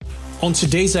On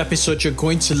today's episode, you're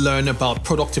going to learn about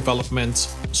product development,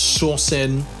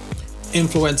 sourcing,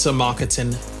 influencer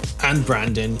marketing, and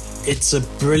branding. It's a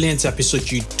brilliant episode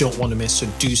you don't want to miss, so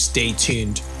do stay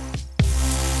tuned.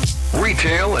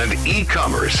 Retail and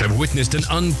e-commerce have witnessed an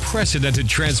unprecedented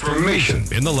transformation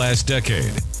in the last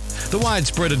decade. The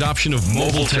widespread adoption of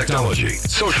mobile technology,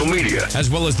 social media,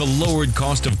 as well as the lowered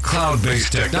cost of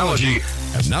cloud-based technology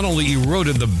have not only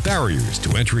eroded the barriers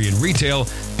to entry in retail,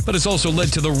 but it's also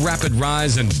led to the rapid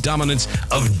rise and dominance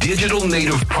of digital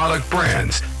native product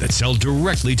brands that sell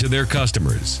directly to their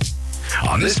customers.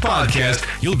 On this podcast,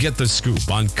 you'll get the scoop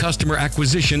on customer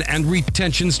acquisition and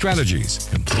retention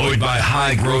strategies employed by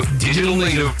high-growth digital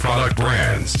native product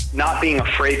brands. Not being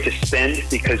afraid to spend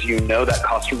because you know that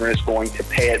customer is going to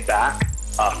pay it back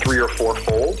 3 or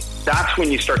 4-fold. That's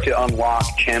when you start to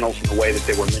unlock channels in the way that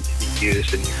they were meant to be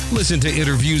used. And listen to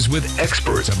interviews with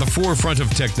experts at the forefront of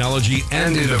technology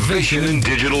and innovation in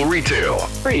digital retail.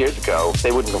 3 years ago,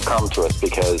 they wouldn't have come to us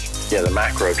because, the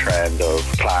macro trend of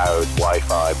cloud,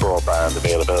 Wi-Fi, broadband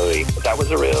availability, that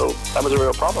was a real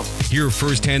problem. Hear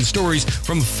firsthand stories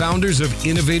from founders of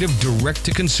innovative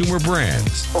direct-to-consumer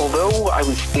brands. Although I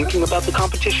was thinking about the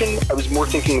competition, I was more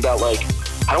thinking about,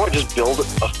 how do I just build a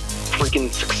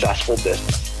freaking successful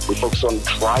business? We focus on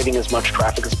driving as much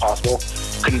traffic as possible,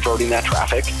 converting that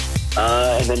traffic,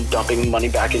 and then dumping money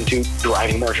back into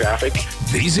driving more traffic.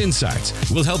 These insights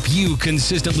will help you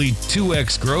consistently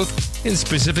 2x growth in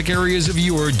specific areas of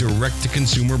your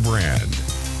direct-to-consumer brand.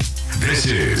 This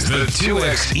is the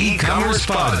 2X E-Commerce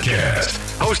Podcast,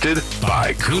 hosted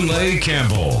by Kunle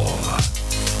Campbell.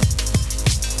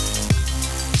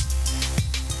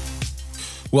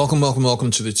 Welcome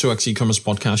to the 2X E-Commerce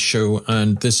Podcast show.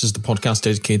 And this is the podcast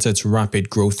dedicated to rapid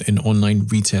growth in online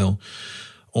retail.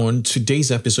 On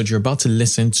today's episode, you're about to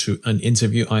listen to an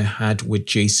interview I had with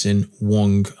Jason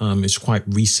Wong. It's quite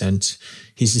recent.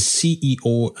 He's the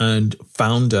CEO and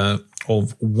founder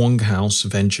of Wong House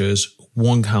Ventures,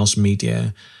 Wong House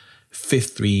Media,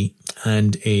 Fifth3,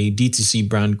 and a D2C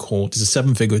brand called, it's a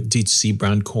 7-figure D2C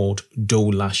brand called Doe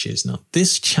Lashes. Now,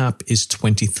 this chap is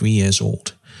 23 years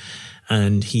old.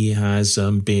 And he has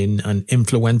been an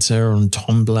influencer on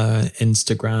Tumblr,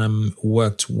 Instagram,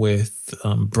 worked with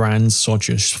brands such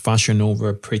as Fashion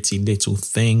Nova, Pretty Little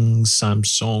Things,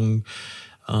 Samsung,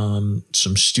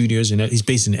 some studios. He's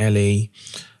based in LA.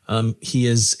 He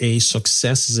is a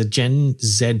success, is a Gen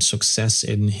Z success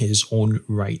in his own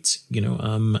right,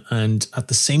 and at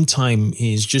the same time,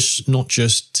 he's just not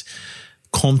just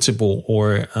comfortable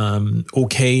or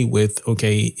okay with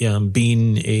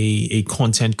being a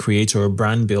content creator or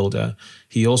brand builder.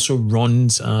 He also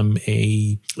runs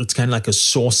it's kind of like a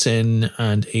sourcing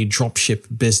and a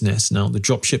dropship business. Now the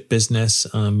dropship business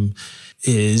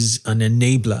is an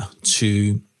enabler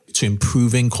to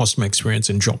improving customer experience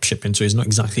in dropshipping. So it's not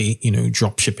exactly,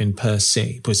 dropshipping per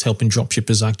se, but it's helping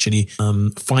dropshippers actually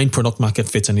find product market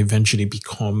fit and eventually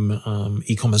become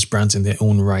e-commerce brands in their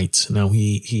own right. Now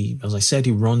he, as I said,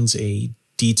 he runs a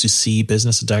D2C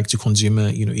business, a direct-to-consumer,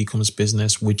 e-commerce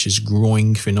business, which is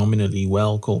growing phenomenally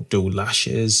well, called Doe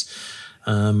Lashes.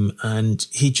 And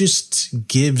he just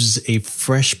gives a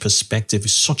fresh perspective.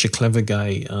 He's such a clever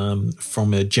guy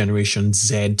from a Generation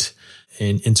Z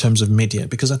in terms of media,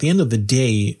 because at the end of the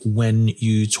day, when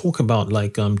you talk about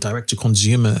direct to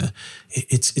consumer,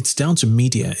 it's down to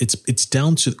media. It's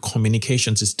down to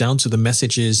communications. It's down to the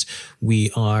messages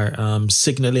we are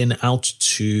signaling out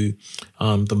to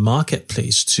the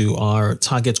marketplace, to our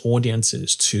target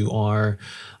audiences, to our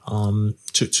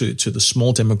to the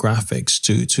small demographics,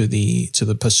 to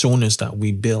the personas that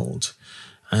we build.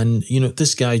 And,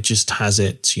 this guy just has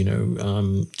it,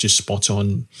 just spot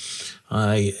on.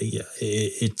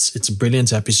 It's a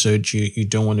brilliant episode you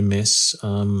don't want to miss.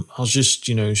 I was just,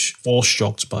 all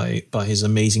shocked by his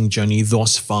amazing journey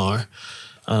thus far.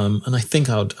 And I think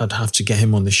I'd have to get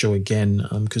him on the show again,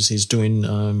 because he's doing,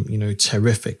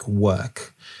 terrific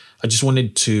work. I just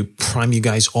wanted to prime you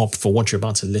guys up for what you're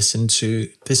about to listen to.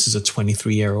 This is a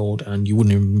 23-year-old and you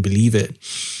wouldn't even believe it.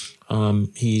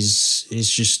 He's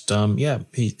just,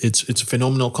 it's a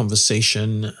phenomenal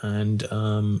conversation and,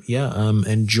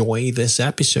 enjoy this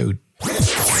episode.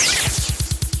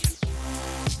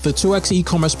 The 2X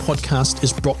E-Commerce Podcast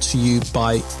is brought to you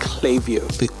by Klaviyo,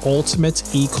 the ultimate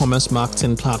e-commerce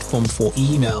marketing platform for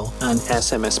email and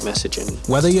SMS messaging.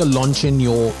 Whether you're launching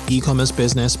your e-commerce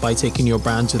business by taking your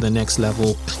brand to the next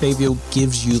level, Klaviyo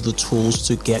gives you the tools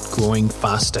to get growing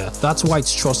faster. That's why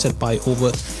it's trusted by over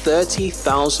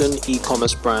 30,000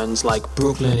 e-commerce brands like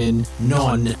Brooklinen,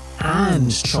 Non,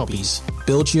 and Chubbies.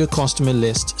 build your customer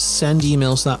list, send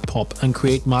emails that pop, and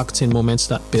create marketing moments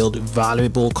that build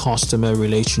valuable customer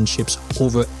relationships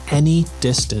over any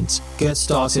distance. Get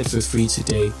started for free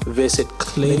today. Visit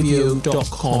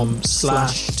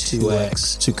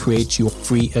Klaviyo.com/2x to create your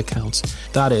free account.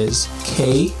 That is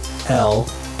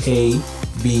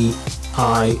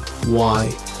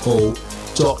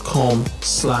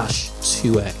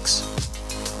KLAVIYO.com/2x.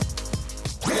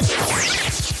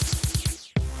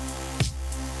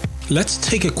 Let's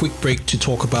take a quick break to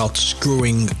talk about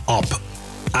screwing up.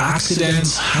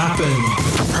 Accidents happen.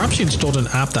 Perhaps you installed an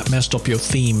app that messed up your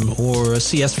theme, or a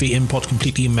CSV import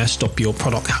completely messed up your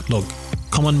product catalog.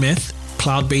 Common myth: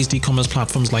 cloud-based e-commerce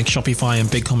platforms like Shopify and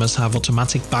BigCommerce have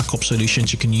automatic backup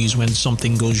solutions you can use when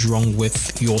something goes wrong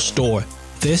with your store.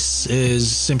 This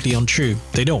is simply untrue.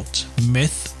 They don't.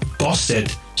 Myth busted.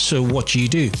 So what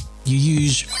do? You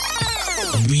use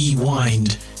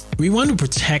Rewind. Rewind will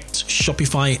protect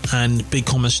Shopify and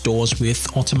BigCommerce stores with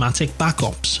automatic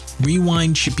backups.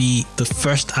 Rewind should be the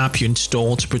first app you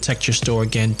install to protect your store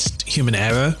against human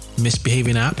error,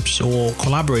 misbehaving apps, or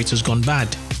collaborators gone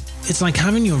bad. It's like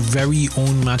having your very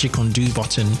own magic undo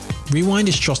button. Rewind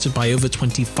is trusted by over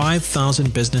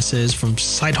 25,000 businesses, from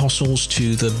side hustles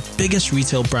to the biggest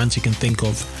retail brands you can think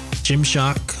of.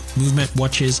 Gymshark, Movement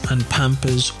Watches, and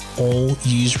Pampers all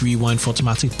use Rewind for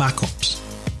automatic backups.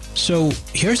 So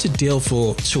here's the deal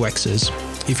for 2X's.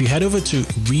 If you head over to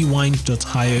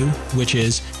rewind.io, which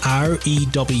is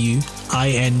rewind.io,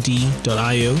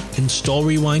 install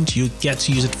Rewind, you'll get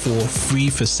to use it for free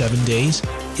for 7 days.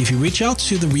 If you reach out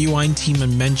to the Rewind team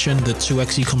and mention the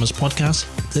 2X e-commerce podcast,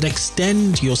 they'll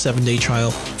extend your 7-day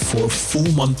trial for a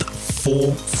full month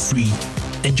for free.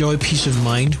 Enjoy peace of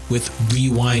mind with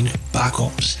Rewind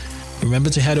backups. Remember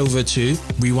to head over to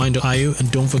rewind.io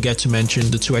and don't forget to mention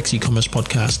the 2X e-commerce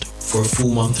podcast for a full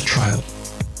month trial.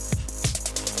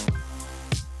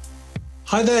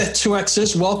 Hi there,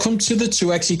 2Xers. Welcome to the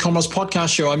 2X e-commerce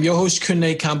podcast show. I'm your host,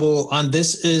 Kunle Campbell, and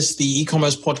this is the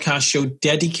e-commerce podcast show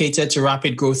dedicated to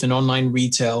rapid growth in online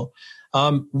retail.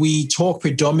 We talk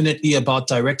predominantly about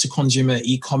direct-to-consumer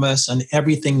e-commerce and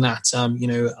everything that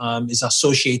is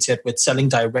associated with selling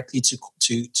directly to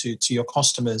your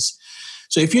customers.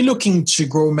 So if you're looking to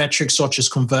grow metrics such as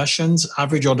conversions,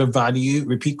 average order value,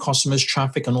 repeat customers,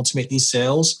 traffic, and ultimately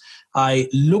sales, I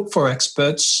look for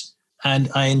experts and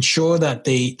I ensure that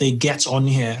they get on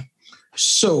here.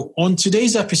 So on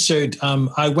today's episode,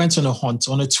 I went on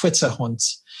a Twitter hunt,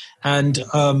 and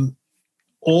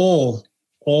all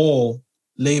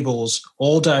labels,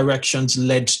 all directions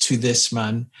led to this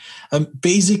man. I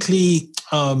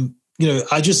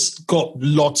just got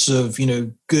lots of,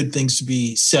 good things to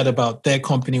be said about their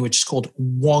company, which is called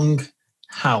Wong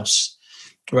House,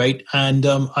 right? And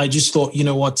I just thought,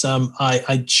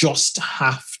 I just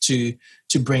have to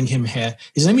bring him here.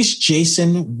 His name is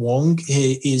Jason Wong.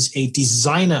 He is a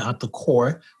designer at the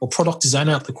core, or product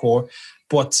designer at the core,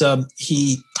 but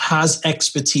he has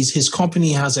expertise. His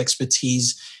company has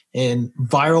expertise in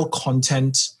viral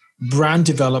content, brand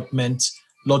development,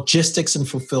 logistics and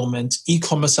fulfillment,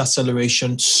 e-commerce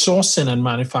acceleration, sourcing and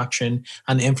manufacturing,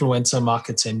 and influencer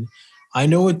marketing. I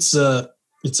know it's a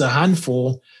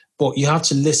handful, but you have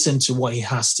to listen to what he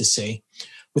has to say.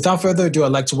 Without further ado,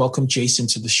 I'd like to welcome Jason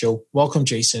to the show. Welcome,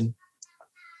 Jason.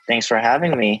 Thanks for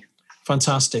having me.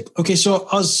 Fantastic. Okay, so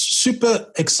I was super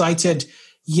excited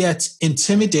yet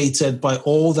intimidated by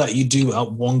all that you do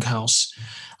at Wong House.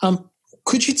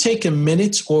 Could you take a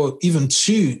minute or even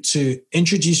two to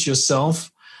introduce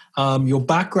yourself, your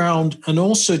background, and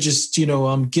also just,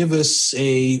 give us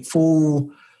a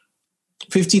full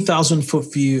 50,000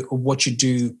 foot view of what you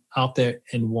do out there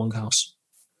in Wong House?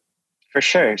 For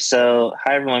sure. So,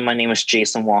 hi everyone, my name is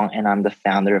Jason Wong and I'm the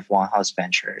founder of Wong House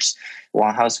Ventures.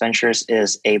 Wong House Ventures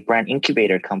is a brand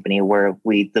incubator company where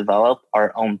we develop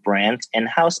our own brands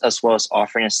in-house as well as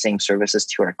offering the same services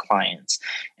to our clients.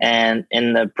 And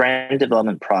in the brand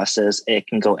development process, it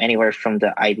can go anywhere from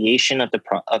the ideation of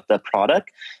the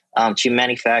product to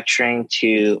manufacturing,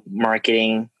 to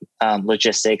marketing,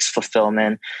 logistics,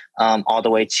 fulfillment, all the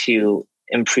way to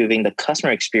improving the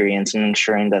customer experience and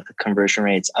ensuring that the conversion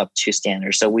rate's up to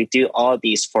standard. So we do all of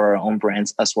these for our own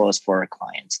brands as well as for our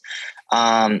clients.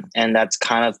 And that's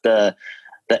kind of the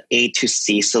A to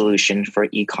C solution for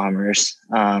e-commerce.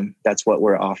 That's what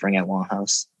we're offering at Wong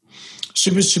House.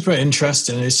 Super, super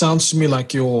interesting. It sounds to me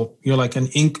like you're like an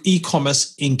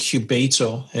e-commerce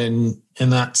incubator in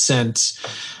that sense.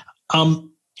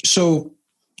 So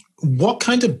what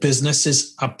kind of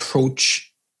businesses approach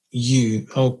you?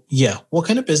 What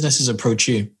kind of businesses approach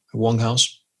you at Wong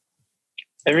House?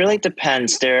 It really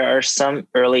depends. There are some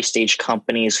early stage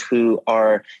companies who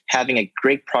are having a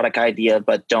great product idea,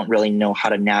 but don't really know how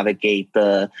to navigate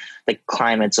the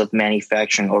climates of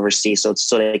manufacturing overseas.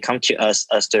 So they come to us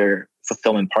as their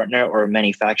fulfillment partner or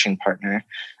manufacturing partner.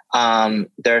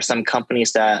 There are some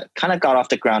companies that kind of got off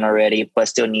the ground already, but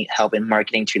still need help in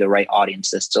marketing to the right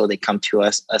audiences. So they come to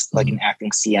us as like an acting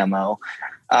CMO.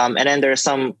 And then there are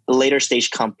some later stage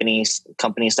companies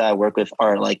that I work with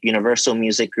are like Universal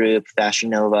Music Group, Fashion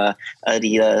Nova,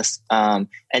 Adidas. And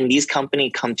these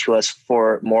companies come to us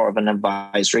for more of an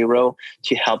advisory role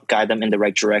to help guide them in the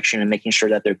right direction and making sure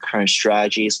that their current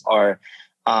strategies are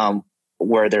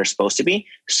where they're supposed to be.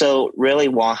 So really,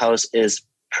 Wong House is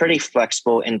pretty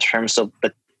flexible in terms of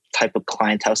the type of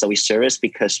clientele that we service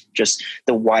because just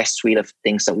the wide suite of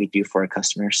things that we do for our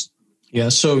customers. Yeah,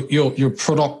 so your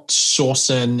product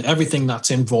sourcing, everything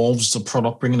that involves the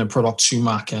product, bringing the product to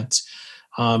market.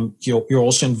 You're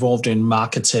also involved in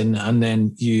marketing, and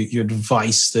then you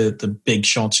advise the big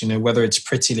shots. Whether it's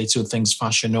Pretty Little Things,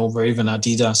 Fashion Nova, even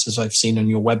Adidas, as I've seen on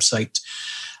your website.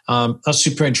 That's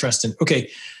super interesting. Okay,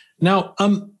 now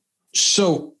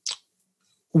so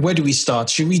where do we start?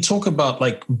 Should we talk about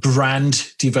like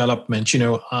brand development?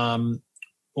 Or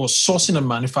sourcing and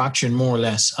manufacturing, more or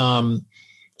less.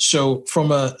 So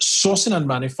from a sourcing and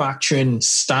manufacturing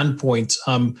standpoint,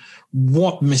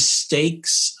 what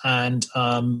mistakes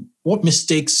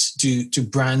do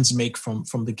brands make from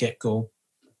the get-go?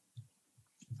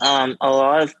 A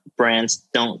lot of brands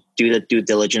don't do the due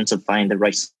diligence of finding the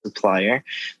right supplier.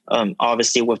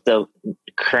 Obviously, with the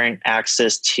current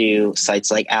access to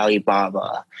sites like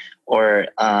Alibaba or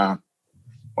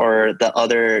the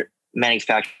other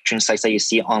manufacturing sites that you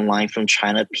see online from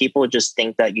China, people just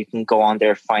think that you can go on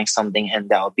there, find something, and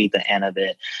that'll be the end of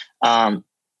it.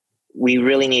 We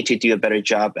really need to do a better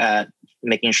job at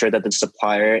making sure that the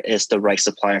supplier is the right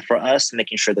supplier for us,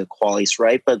 making sure the quality is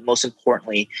right. But most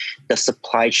importantly, the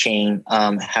supply chain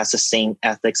has the same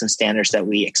ethics and standards that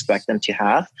we expect them to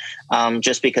have.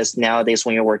 Just because nowadays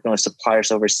when you're working with suppliers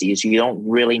overseas, you don't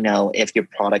really know if your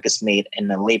product is made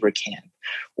in a labor camp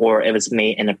or if it's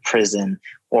made in a prison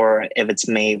or if it's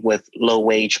made with low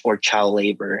wage or child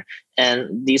labor.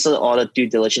 And these are all the due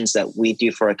diligence that we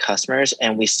do for our customers.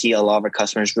 And we see a lot of our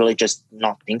customers really just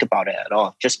not think about it at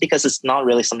all, just because it's not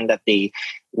really something that they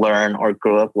learn or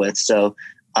grow up with. So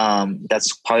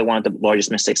that's probably one of the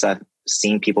largest mistakes I've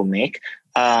seen people make.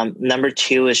 Number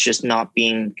two is just not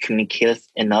being communicative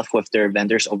enough with their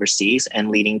vendors overseas and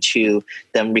leading to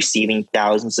them receiving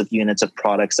thousands of units of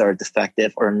products that are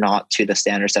defective or not to the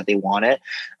standards that they wanted.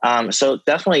 So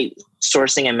definitely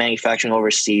sourcing and manufacturing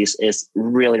overseas is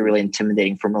really, really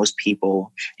intimidating for most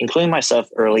people, including myself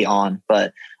early on.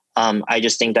 But I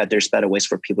just think that there's better ways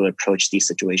for people to approach these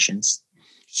situations.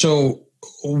 So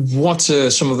what are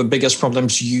some of the biggest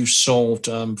problems you solved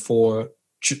for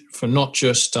not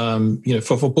just,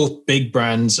 for both big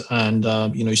brands and,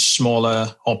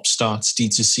 smaller upstarts,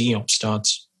 D2C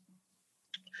upstarts?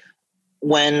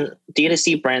 When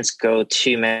D2C brands go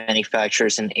to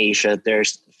manufacturers in Asia,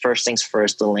 there's first things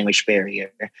first, the language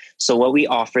barrier. So what we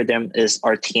offer them is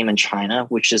our team in China,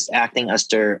 which is acting as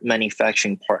their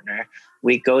manufacturing partner.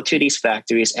 We go to these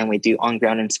factories and we do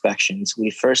on-ground inspections.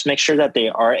 We first make sure that they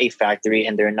are a factory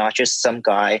and they're not just some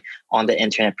guy on the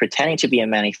internet pretending to be a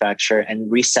manufacturer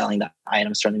and reselling the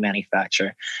items from the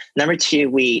manufacturer. Number two,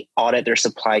 we audit their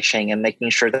supply chain and making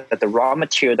sure that the raw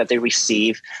material that they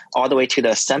receive all the way to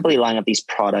the assembly line of these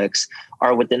products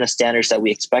are within the standards that we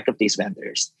expect of these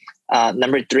vendors.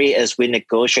 Number three is we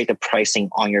negotiate the pricing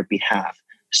on your behalf.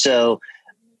 So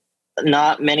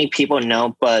not many people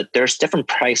know, but there's different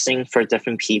pricing for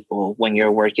different people when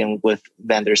you're working with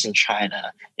vendors in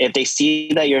China. If they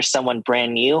see that you're someone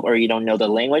brand new or you don't know the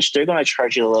language, they're going to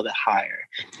charge you a little bit higher.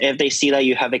 If they see that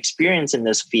you have experience in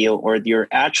this field or you're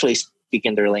actually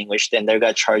speaking their language, then they're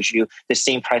going to charge you the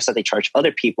same price that they charge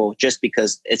other people just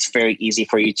because it's very easy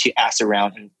for you to ask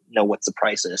around and know what the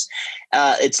price is.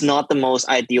 It's not the most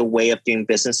ideal way of doing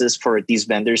businesses for these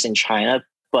vendors in China,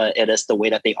 but it is the way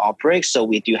that they operate. So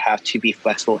we do have to be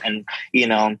flexible and,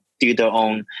 do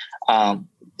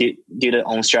their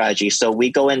own strategy. So we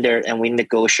go in there and we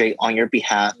negotiate on your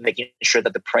behalf, making sure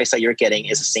that the price that you're getting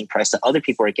is the same price that other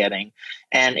people are getting.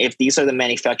 And if these are the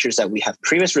manufacturers that we have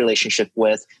previous relationship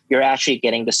with, you're actually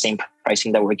getting the same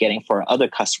pricing that we're getting for our other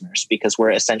customers because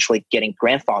we're essentially getting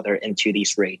grandfathered into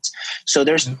these rates. So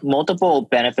there's multiple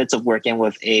benefits of working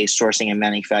with a sourcing and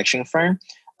manufacturing firm.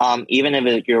 Even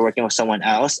if you're working with someone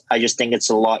else, I just think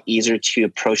it's a lot easier to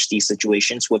approach these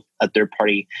situations with a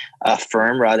third-party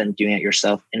firm rather than doing it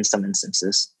yourself in some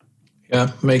instances. Yeah,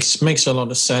 makes a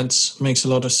lot of sense.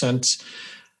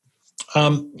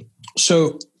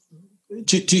 So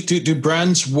do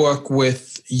brands work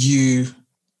with you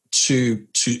to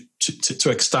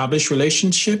establish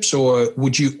relationships, or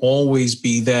would you always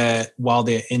be there while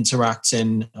they're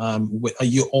interacting? Are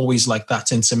you always like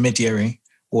that intermediary,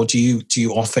 or do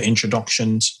you offer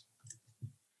introductions?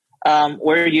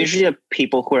 We're usually the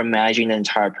people who are managing the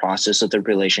entire process of the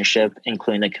relationship,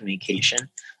 including the communication.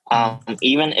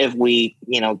 Even if we,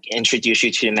 introduce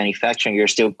you to the manufacturing, you're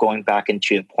still going back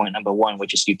into point number one,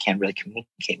 which is you can't really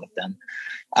communicate with them.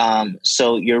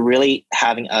 So you're really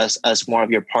having us as more of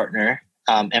your partner,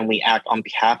 and we act on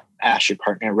behalf as your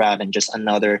partner rather than just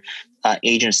another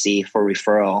agency for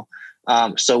referral.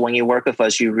 So when you work with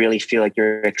us, you really feel like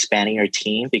you're expanding your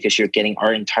team because you're getting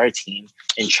our entire team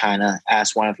in China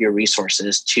as one of your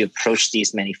resources to approach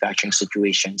these manufacturing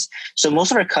situations. So most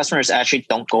of our customers actually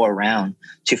don't go around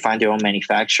to find their own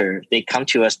manufacturer. They come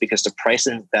to us because the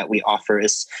pricing that we offer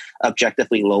is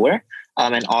objectively lower.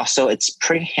 And also it's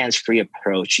pretty hands-free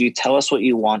approach. You tell us what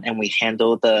you want and we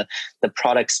handle the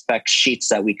product spec sheets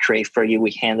that we create for you.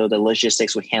 We handle the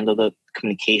logistics, we handle the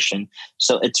communication.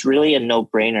 So it's really a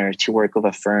no-brainer to work with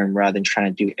a firm rather than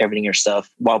trying to do everything yourself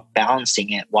while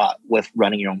balancing it with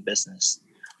running your own business.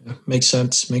 Yeah, makes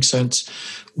sense.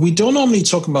 We don't normally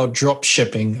talk about drop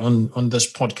shipping on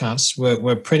this podcast.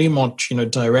 We're pretty much,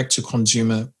 direct to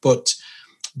consumer, but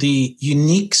the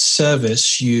unique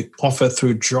service you offer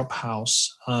through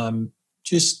Drophouse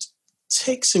just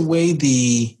takes away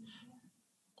the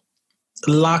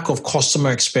lack of customer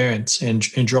experience in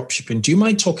dropshipping. Do you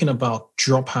mind talking about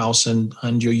Drophouse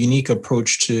and your unique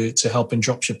approach to helping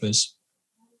dropshippers?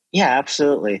 Yeah,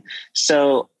 absolutely.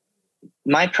 So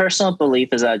my personal belief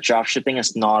is that dropshipping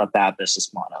is not a bad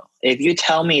business model. If you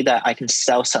tell me that I can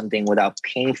sell something without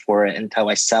paying for it until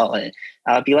I sell it,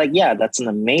 I'll be like, yeah, that's an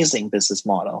amazing business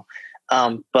model.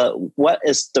 But what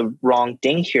is the wrong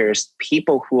thing here is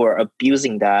people who are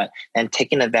abusing that and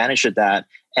taking advantage of that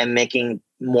and making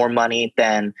more money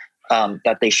than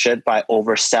that they should by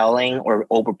overselling or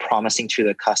overpromising to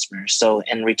the customers. So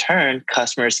in return,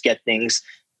 customers get things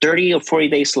 30 or 40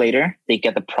 days later, they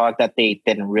get the product that they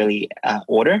didn't really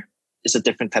order. It's a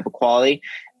different type of quality.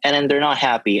 And then they're not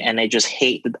happy and they just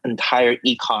hate the entire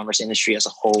e-commerce industry as a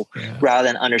whole, rather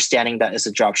than understanding that it's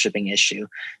a drop shipping issue.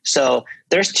 So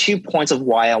there's 2 points of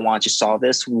why I want to solve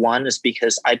this. One is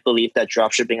because I believe that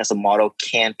drop shipping as a model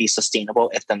can be sustainable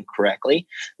if done correctly.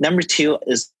 Number 2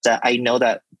 is that I know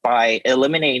that by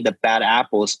eliminating the bad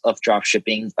apples of drop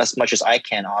shipping as much as I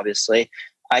can, obviously,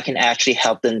 I can actually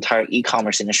help the entire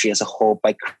e-commerce industry as a whole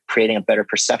by creating a better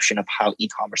perception of how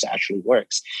e-commerce actually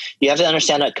works. You have to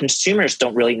understand that consumers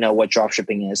don't really know what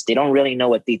dropshipping is. They don't really know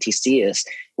what DTC is.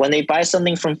 When they buy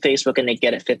something from Facebook and they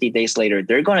get it 50 days later,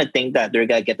 they're going to think that they're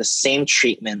going to get the same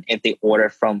treatment if they order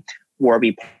from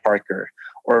Warby Parker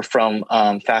or from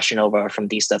Fashion Nova or from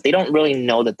these stuff. They don't really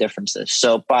know the differences.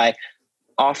 So by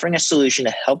offering a solution to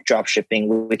help dropshipping,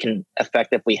 we can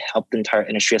effectively help the entire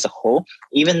industry as a whole,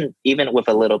 even with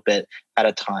a little bit at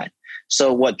a time.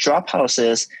 So what Drophouse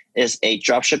is a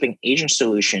dropshipping agent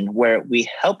solution where we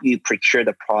help you procure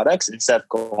the products instead of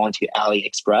going to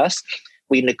AliExpress.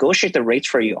 We negotiate the rates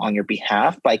for you on your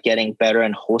behalf by getting better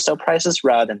and wholesale prices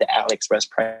rather than the AliExpress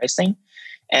pricing.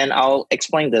 And I'll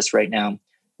explain this right now.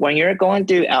 When you're going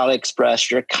to AliExpress,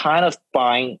 you're kind of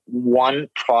buying one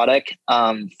product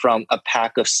from a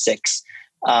pack of 6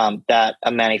 that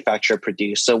a manufacturer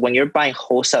produced. So when you're buying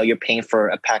wholesale, you're paying for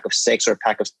a pack of 6 or a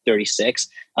pack of 36.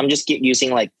 I'm just using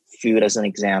like food as an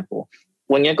example.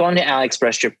 When you're going to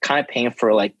AliExpress, you're kind of paying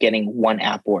for like getting 1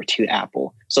 apple or 2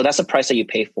 apple. So that's the price that you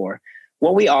pay for.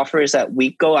 What we offer is that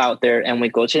we go out there and we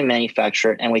go to the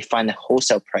manufacturer and we find the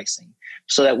wholesale pricing.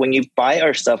 So that when you buy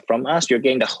our stuff from us, you're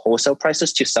getting the wholesale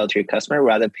prices to sell to your customer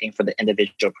rather than paying for the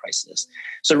individual prices.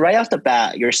 So right off the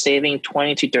bat, you're saving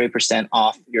 20 to 30%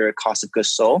 off your cost of goods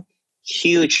sold.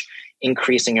 Huge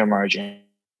increase in your margin.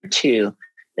 2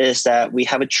 is that we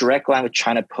have a direct line with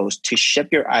China Post to ship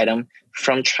your item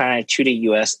from China to the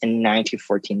US in 9 to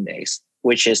 14 days,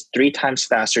 which is 3 times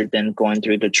faster than going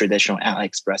through the traditional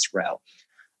AliExpress route.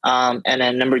 And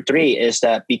then number 3 is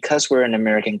that because we're an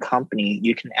American company,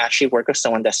 you can actually work with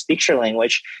someone that speaks your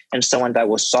language and someone that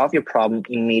will solve your problem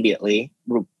immediately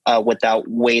without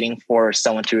waiting for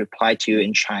someone to reply to you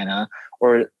in China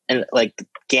or like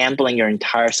gambling your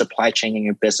entire supply chain and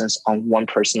your business on one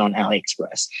person on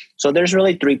AliExpress. So there's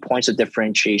really 3 points of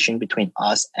differentiation between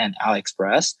us and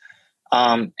AliExpress.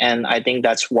 And I think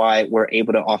that's why we're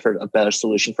able to offer a better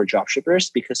solution for dropshippers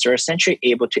because they're essentially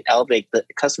able to elevate the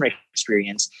customer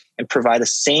experience and provide the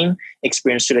same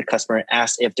experience to the customer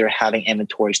as if they're having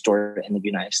inventory stored in the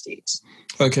United States.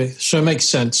 Okay, so it makes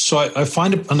sense. So I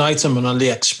find an item on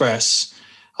AliExpress.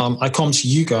 I come to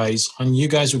you guys and you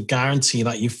guys will guarantee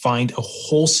that you find a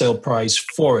wholesale price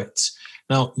for it.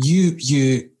 Now,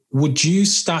 would you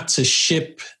start to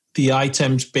ship the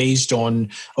items based on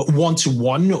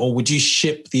one-to-one, or would you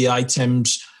ship the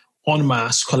items en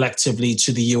masse collectively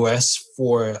to the US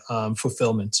for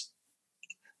fulfillment?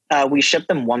 We ship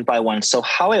them one by one. So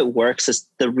how it works is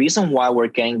the reason why we're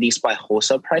getting these by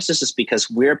wholesale prices is because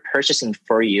we're purchasing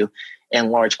for you in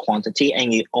large quantity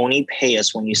and you only pay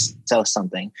us when you sell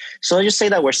something. So let's just say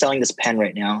that we're selling this pen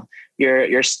right now.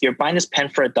 You're buying this pen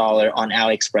for $1 on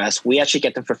AliExpress. We actually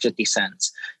get them for 50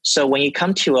 cents. So when you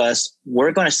come to us,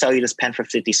 we're going to sell you this pen for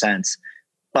 50 cents,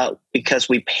 but because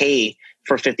we pay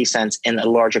for 50 cents in a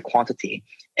larger quantity,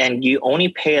 and you only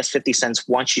pay us 50 cents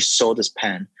once you sold this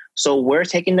pen. So we're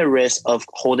taking the risk of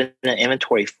holding an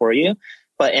inventory for you,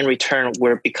 but in return,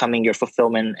 we're becoming your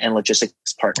fulfillment and logistics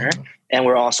partner. And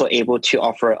we're also able to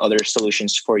offer other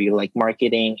solutions for you, like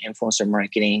marketing, influencer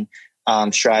marketing,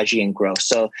 strategy, and growth.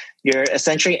 So you're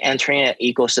essentially entering an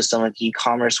ecosystem of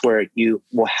e-commerce where you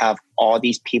will have all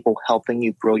these people helping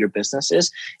you grow your businesses,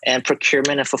 and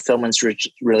procurement and fulfillment is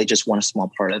really just one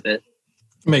small part of it.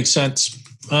 Makes sense.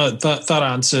 That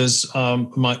answers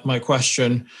my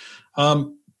question.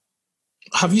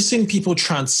 Have you seen people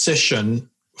transition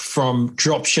from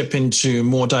drop shipping to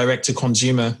more direct to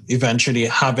consumer, eventually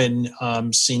having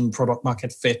seen product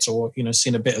market fit or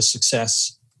seen a bit of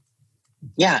success?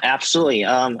 Yeah, absolutely.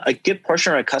 A good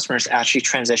portion of our customers actually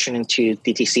transition into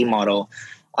DTC model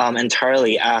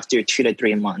entirely after 2 to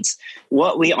 3 months.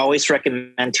 What we always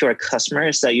recommend to our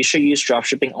customers is that you should use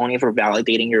dropshipping only for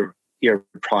validating your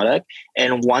product.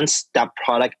 And once that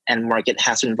product and market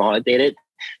has been validated,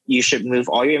 you should move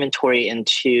all your inventory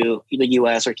into the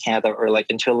US or Canada or like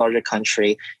into a larger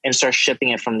country and start shipping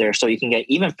it from there so you can get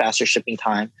even faster shipping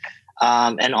time.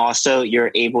 And also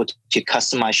you're able to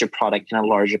customize your product in a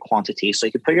larger quantity. So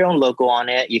you can put your own logo on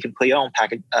it. You can put your own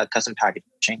custom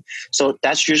packaging. So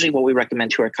that's usually what we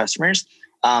recommend to our customers.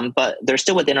 But they're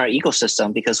still within our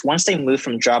ecosystem because once they move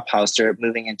from Drop House, they're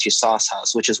moving into Sauce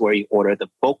House, which is where you order the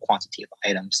bulk quantity of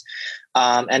items.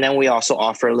 And then we also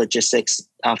offer logistics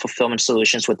fulfillment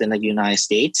solutions within the United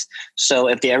States. So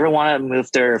if they ever want to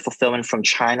move their fulfillment from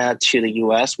China to the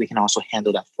US, we can also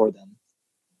handle that for them.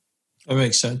 That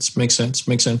makes sense.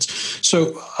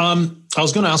 So I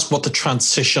was going to ask what the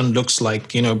transition looks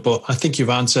like, but I think you've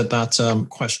answered that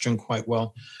question quite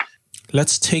well.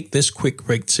 Let's take this quick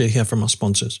break to hear from our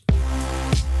sponsors.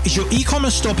 Is your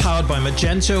e-commerce store powered by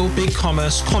Magento,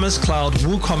 BigCommerce, Commerce Cloud,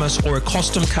 WooCommerce, or a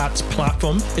custom CAT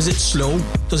platform? Is it slow?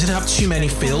 Does it have too many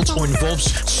fields or involves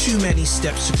too many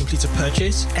steps to complete a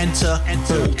purchase? Enter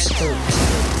Bolt.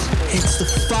 It's the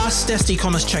fastest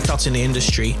e-commerce checkout in the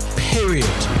industry, period.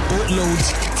 Bolt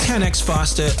loads 10x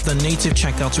faster than native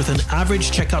checkouts with an average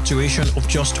checkout duration of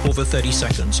just over 30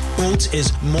 seconds. Bolt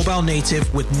is mobile native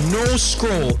with no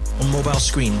scroll on mobile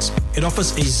screens. It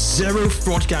offers a zero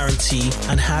fraud guarantee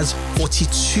and has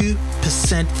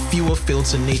 42% fewer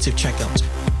fields than native checkouts.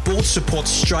 Bolt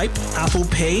supports Stripe, Apple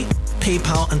Pay,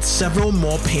 PayPal, and several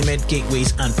more payment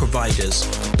gateways and providers.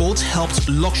 Bolt helped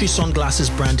luxury sunglasses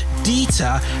brand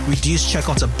Dita reduce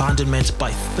checkout abandonment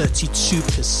by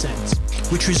 32%,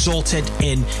 which resulted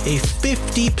in a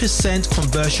 50%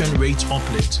 conversion rate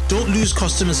uplift. Don't lose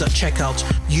customers at checkout.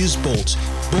 Use Bolt.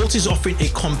 Bolt is offering a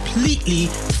completely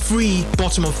free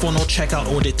bottom of funnel checkout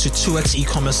audit to 2x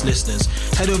e-commerce listeners.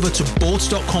 Head over to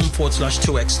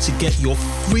bolt.com/2x to get your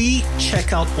free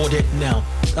checkout audit now.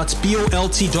 That's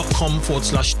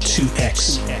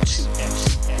bolt.com/2x.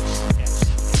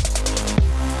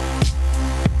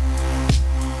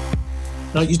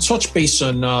 Now you touch base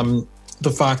on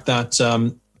the fact that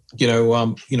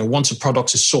once a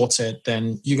product is sorted,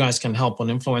 then you guys can help on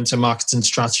influencer marketing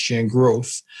strategy and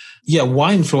growth. Yeah,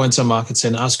 why influencer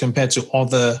marketing as compared to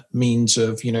other means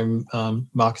of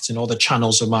marketing, other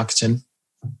channels of marketing?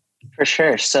 For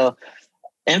sure. So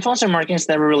influencer marketing is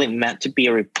never really meant to be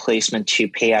a replacement to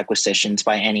pay acquisitions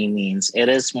by any means. It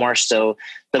is more so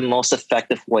the most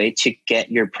effective way to get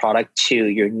your product to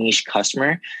your niche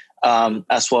customer,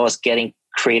 as well as getting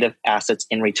creative assets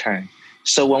in return.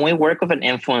 So when we work with an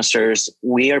influencers,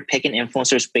 we are picking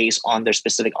influencers based on their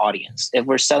specific audience. If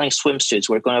we're selling swimsuits,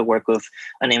 we're going to work with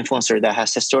an influencer that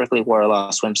has historically worn a lot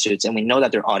of swimsuits, and we know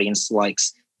that their audience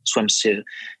likes swimsuit.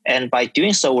 And by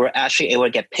doing so, we're actually able to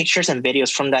get pictures and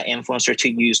videos from that influencer to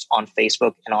use on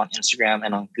Facebook and on Instagram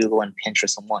and on Google and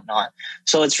Pinterest and whatnot.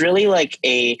 So it's really like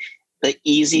the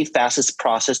easy, fastest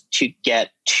process to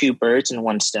get 2 birds in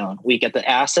 1 stone. We get the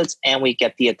assets and we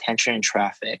get the attention and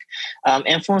traffic.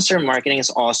 Influencer marketing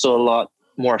is also a lot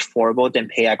more affordable than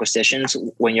pay acquisitions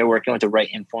when you're working with the right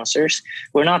influencers.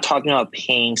 We're not talking about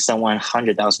paying someone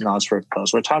 $100,000 for a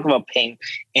post. We're talking about paying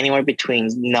anywhere between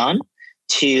none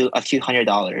to a few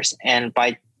 $100s. And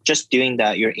by just doing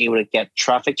that, you're able to get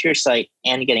traffic to your site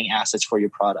and getting assets for your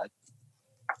product.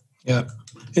 Yeah.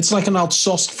 It's like an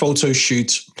outsourced photo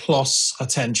shoot plus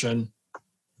attention.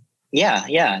 Yeah.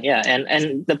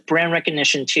 And the brand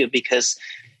recognition too, because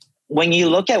when you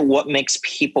look at what makes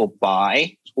people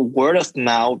buy, word of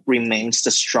mouth remains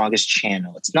the strongest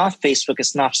channel. It's not Facebook,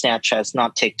 it's not Snapchat, it's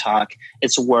not TikTok,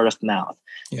 it's word of mouth.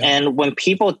 Yeah. And when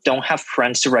people don't have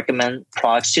friends to recommend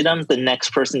products to them, the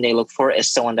next person they look for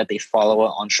is someone that they follow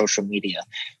on social media.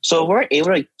 So if we're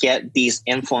able to get these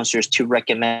influencers to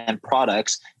recommend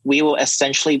products, we will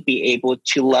essentially be able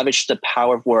to leverage the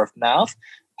power of word of mouth,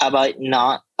 about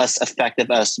not as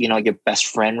effective as, your best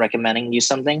friend recommending you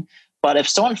something. But if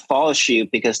someone follows you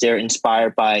because they're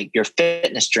inspired by your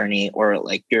fitness journey or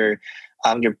like your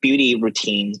beauty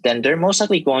routine, then they're most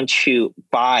likely going to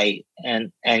buy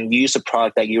and use the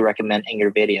product that you recommend in your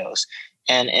videos.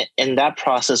 And in that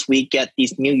process, we get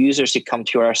these new users to come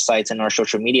to our sites and our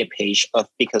social media page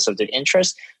because of their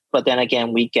interest. But then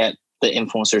again, we get the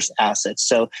influencers' assets.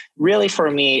 So really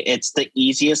for me, it's the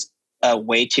easiest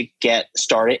way to get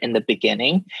started in the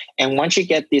beginning. And once you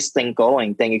get this thing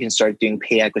going, then you can start doing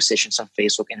paid acquisitions on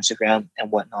Facebook, Instagram, and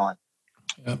whatnot.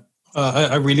 Yeah.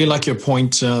 I really like your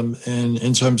point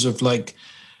in terms of like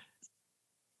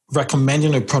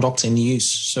recommending a product in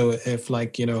use. So if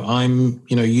I'm,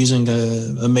 using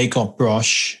a makeup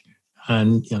brush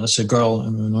and, it's a girl,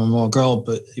 I'm not a girl,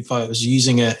 but if I was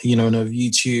using it, in a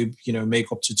YouTube,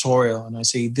 makeup tutorial and I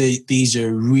say, these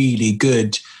are really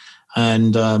good.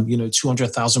 And,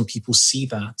 200,000 people see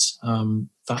that.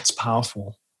 That's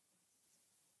powerful.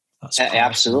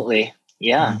 Absolutely.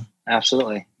 Yeah,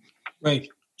 absolutely. Right.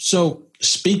 So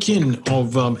speaking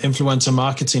of influencer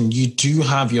marketing, you do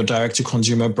have your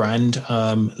direct-to-consumer brand,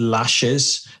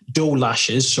 Lashes, Doe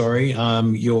Lashes, sorry.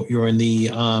 You're in the,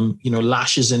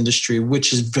 lashes industry,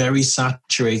 which is very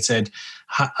saturated.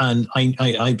 And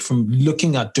I from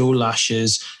looking at Doe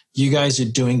Lashes, you guys are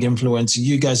doing influencer.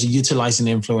 You guys are utilizing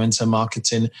influencer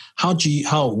marketing.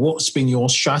 What's been your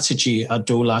strategy at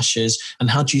Doe Lashes, and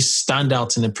how do you stand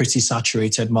out in a pretty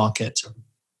saturated market?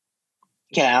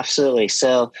 Yeah, absolutely.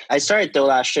 So I started Doe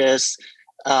Lashes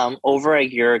over a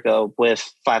year ago with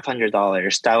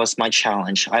 $500. That was my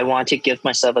challenge. I wanted to give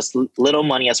myself as little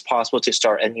money as possible to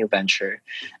start a new venture.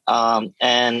 And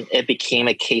it became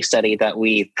a case study that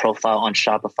we profile on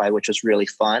Shopify, which was really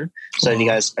fun. So if you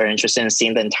guys are interested in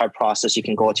seeing the entire process, you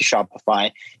can go to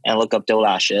Shopify and look up Doe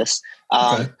Lashes.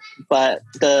 Okay. But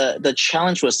the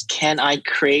challenge was, can I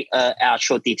create an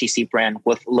actual DTC brand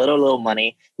with little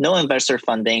money, no investor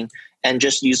funding, and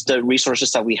just use the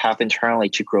resources that we have internally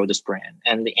to grow this brand?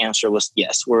 And the answer was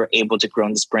yes. We're able to grow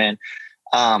this brand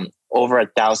over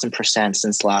 1,000%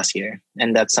 since last year.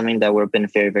 And that's something that we've been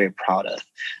very, very proud of.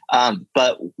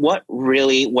 But what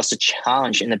really was a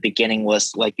challenge in the beginning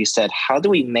was, like you said, how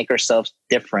do we make ourselves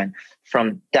different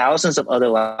from thousands of other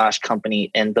lash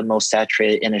companies in the most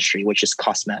saturated industry, which is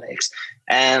cosmetics?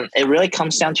 And it really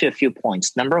comes down to a few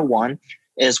points. Number one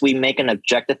is we make an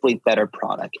objectively better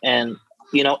product. And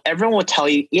everyone will tell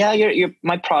you, yeah,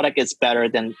 my product is better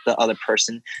than the other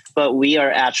person. But we are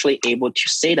actually able to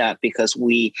say that because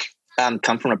we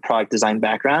come from a product design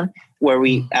background where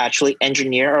we actually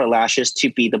engineer our lashes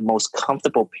to be the most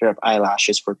comfortable pair of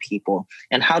eyelashes for people.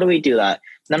 And how do we do that?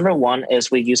 Number one is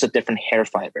we use a different hair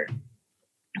fiber.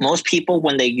 Most people,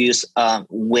 when they use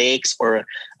wigs or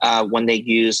when they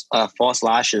use false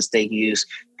lashes, they use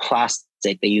plastic.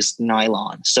 They use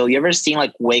nylon. So you ever seen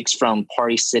like wigs from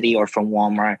Party City or from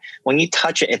Walmart? When you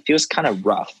touch it, it feels kind of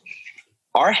rough.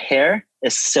 Our hair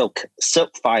is silk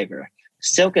fiber.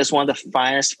 Silk is one of the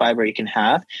finest fiber you can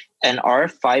have. And our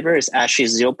fiber is actually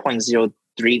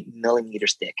 0.03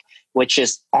 millimeters thick, which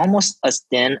is almost as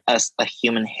thin as a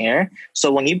human hair.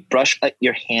 So when you brush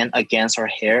your hand against our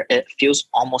hair, it feels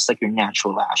almost like your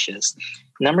natural lashes.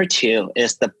 Number two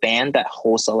is the band that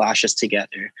holds the lashes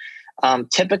together.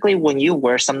 Typically, when you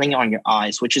wear something on your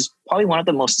eyes, which is probably one of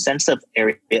the most sensitive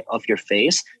area of your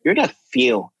face, you're going to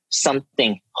feel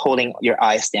something holding your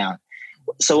eyes down.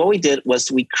 So what we did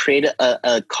was we created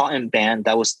a cotton band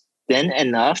that was thin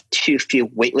enough to feel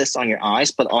weightless on your eyes,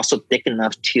 but also thick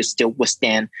enough to still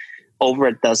withstand over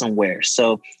a dozen wears.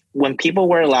 So when people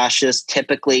wear lashes,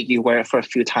 typically you wear it for a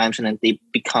few times and then they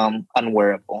become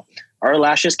unwearable. Our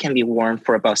lashes can be worn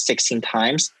for about 16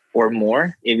 times or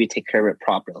more if you take care of it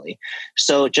properly.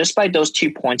 So just by those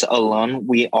 2 points alone,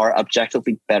 we are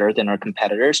objectively better than our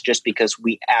competitors just because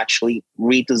we actually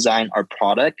redesign our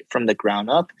product from the ground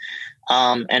up.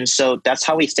 And so that's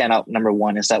how we stand out. Number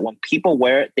one is that when people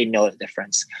wear it, they know the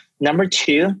difference. Number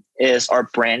two is our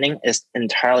branding is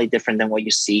entirely different than what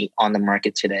you see on the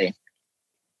market today.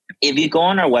 If you go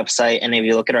on our website and if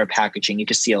you look at our packaging, you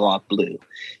can see a lot of blue.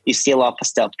 You see a lot of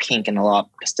pastel pink and a lot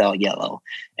of pastel yellow.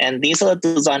 And these are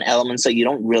the design elements that you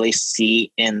don't really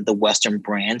see in the Western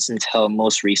brands until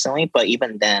most recently. But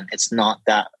even then, it's not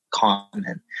that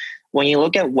common. When you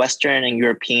look at Western and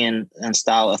European and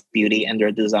style of beauty and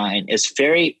their design, it's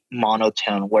very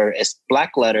monotone, where it's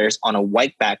black letters on a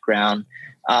white background,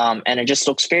 and it just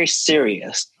looks very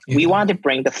serious. Mm-hmm. We wanted to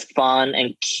bring the fun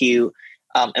and cute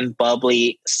and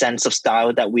bubbly sense of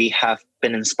style that we have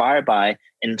been inspired by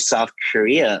in South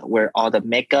Korea, where all the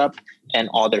makeup and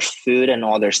all their food and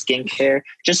all their skincare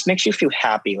just makes you feel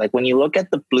happy. Like when you look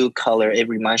at the blue color, it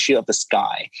reminds you of the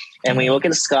sky. And when you look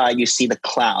at the sky, you see the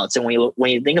clouds. And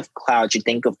when you think of clouds, you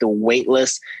think of the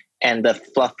weightless and the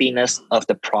fluffiness of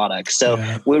the product. So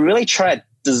we really try to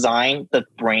design the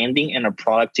branding and the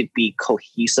product to be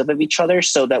cohesive of each other,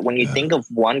 so that when you think of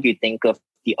one, you think of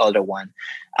the other one.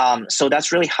 So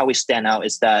that's really how we stand out,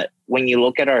 is that when you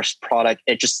look at our product,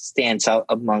 it just stands out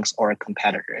amongst our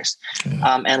competitors.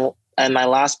 And my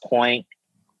last point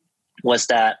was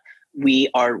that we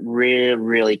are really,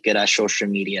 really good at social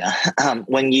media.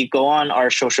 When you go on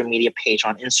our social media page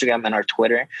on Instagram and our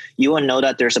Twitter, you will know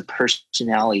that there's a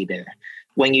personality there.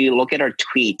 When you look at our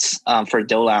tweets for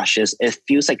Doe Lashes, it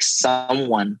feels like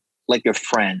someone like your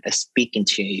friend is speaking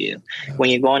to you. When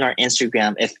you go on our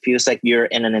Instagram, it feels like you're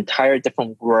in an entire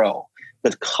different world.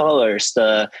 The colors,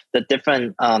 the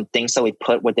different things that we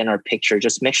put within our picture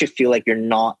just makes you feel like you're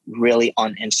not really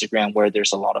on Instagram, where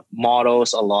there's a lot of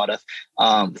models, a lot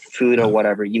of food or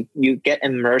whatever. You get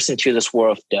immersed into this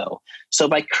world of Doe. So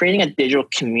by creating a digital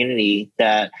community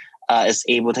that is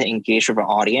able to engage with our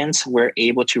audience, we're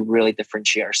able to really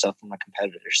differentiate ourselves from our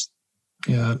competitors.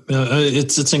 Yeah,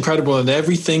 it's incredible. And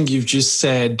everything you've just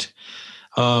said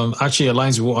actually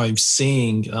aligns with what I'm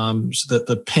seeing. So that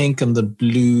the pink and the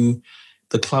blue,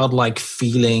 the cloud-like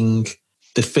feeling,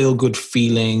 the feel-good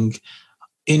feeling.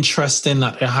 Interesting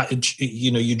that,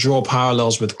 you draw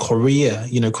parallels with Korea,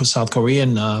 South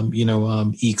Korean,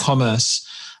 e-commerce.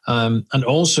 And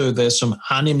also there's some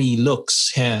anime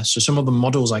looks here. So some of the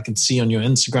models I can see on your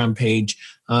Instagram page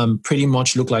pretty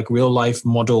much look like real life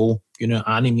model,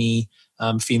 anime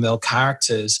female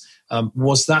characters.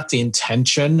 Was that the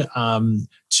intention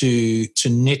to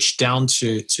niche down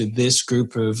to this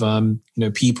group of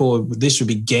people? This would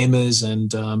be gamers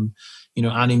and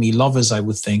anime lovers, I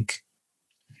would think.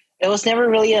 It was never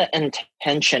really an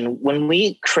intention. When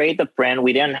we create the brand,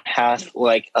 we didn't have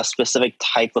like a specific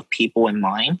type of people in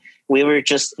mind. We were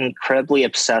just incredibly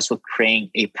obsessed with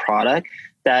creating a product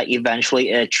that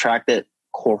eventually attracted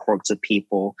cohorts of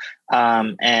people.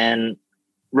 And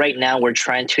right now we're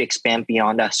trying to expand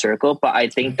beyond that circle, but I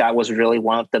think that was really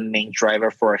one of the main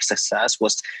driver for our success,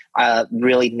 was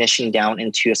really niching down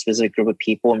into a specific group of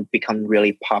people and become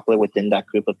really popular within that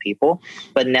group of people.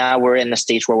 But now we're in a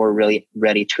stage where we're really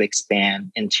ready to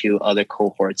expand into other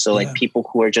cohorts. So like people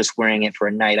who are just wearing it for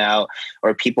a night out,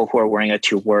 or people who are wearing it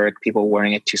to work, people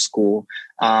wearing it to school,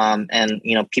 and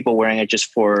people wearing it just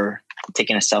for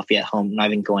taking a selfie at home, not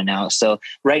even going out. So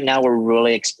right now we're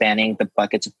really expanding the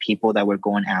buckets of people that we're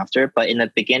going after. But in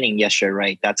the beginning, yes, you're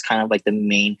right. That's kind of like the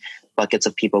main buckets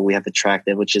of people we have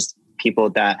attracted, which is people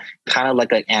that kind of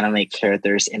like anime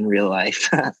characters in real life.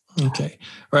 Okay.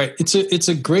 Right. It's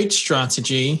a great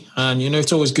strategy. And,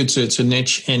 it's always good to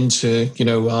niche into,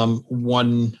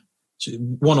 one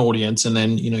audience and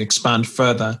then, expand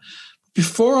further.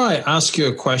 Before I ask you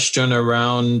a question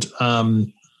around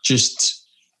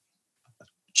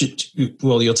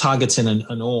your targeting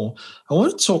and all, I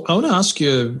want to ask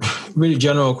you a really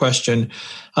general question.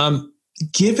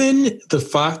 Given the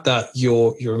fact that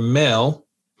you're male,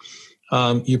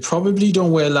 you probably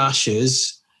don't wear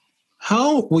lashes.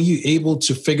 How were you able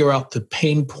to figure out the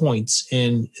pain points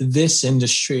in this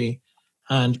industry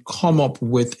and come up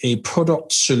with a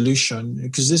product solution?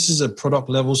 Because this is a product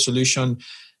level solution.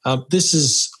 This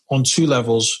is on two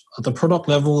levels. At the product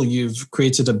level, you've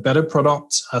created a better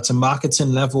product. At a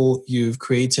marketing level, you've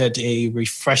created a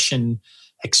refreshing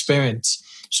experience.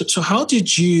 So how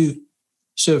did you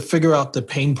sort of figure out the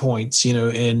pain points,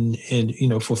 in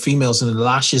for females in the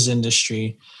lashes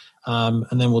industry? And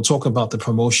then we'll talk about the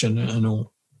promotion and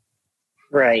all.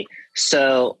 Right.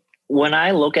 So when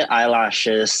I look at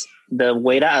eyelashes, the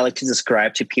way that I like to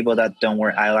describe to people that don't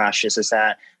wear eyelashes is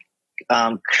that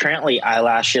currently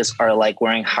eyelashes are like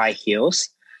wearing high heels.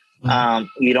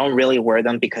 You don't really wear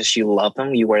them because you love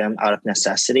them. You wear them out of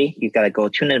necessity. You got to go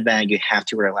to an event. You have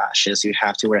to wear lashes. You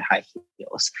have to wear high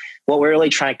heels. What we're really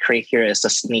trying to create here is the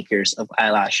sneakers of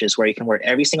eyelashes where you can wear it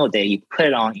every single day. You put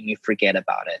it on and you forget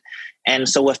about it. And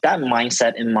so with that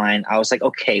mindset in mind, I was like,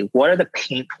 okay, what are the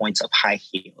pain points of high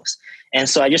heels? And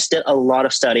so I just did a lot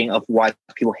of studying of why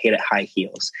people hated high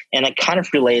heels. And I kind of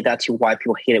related that to why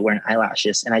people hated wearing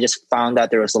eyelashes. And I just found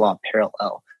that there was a lot of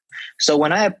parallel. So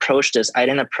when I approached this, I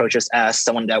didn't approach this as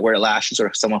someone that wears lashes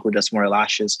or someone who doesn't wear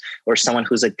lashes or someone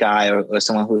who's a guy or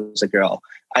someone who's a girl.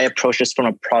 I approached this from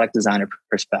a product designer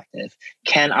perspective.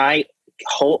 Can I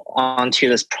hold on to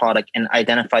this product and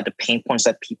identify the pain points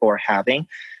that people are having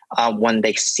when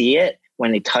they see it,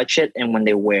 when they touch it, and when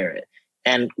they wear it,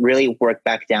 and really work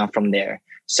back down from there.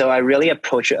 So I really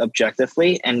approach it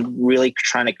objectively and really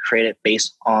trying to create it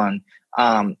based on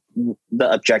the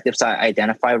objectives I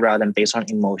identify rather than based on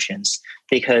emotions,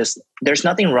 because there's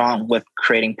nothing wrong with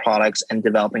creating products and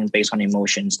developing based on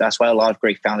emotions. That's why a lot of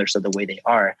great founders are the way they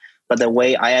are. But the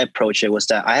way I approach it was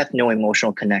that I have no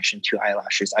emotional connection to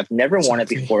eyelashes. I've never worn it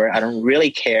before. I don't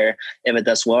really care if it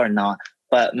does well or not.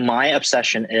 But my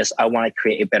obsession is I want to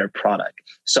create a better product.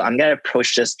 So I'm going to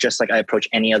approach this just like I approach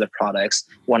any other products.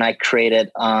 When I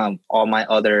created all my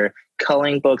other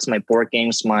coloring books, my board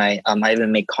games, I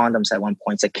even made condoms at one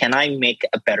point. So can I make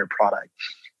a better product?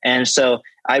 And so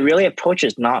I really approach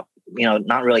it not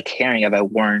really caring if I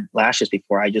worn lashes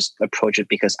before. I just approach it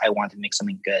because I want to make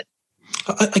something good.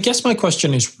 I guess my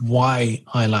question is, why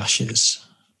eyelashes?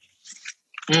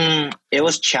 It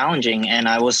was challenging, and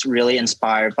I was really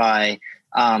inspired by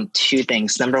two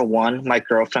things. Number one, my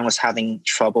girlfriend was having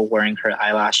trouble wearing her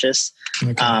eyelashes.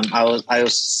 Okay. I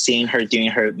was seeing her doing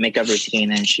her makeup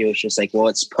routine, and she was just like, well,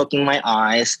 it's poking my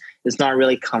eyes. It's not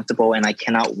really comfortable, and I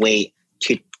cannot wait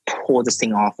to pull this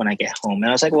thing off when I get home. And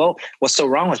I was like, well, what's so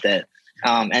wrong with it?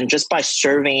 And just by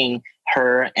surveying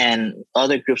her and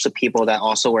other groups of people that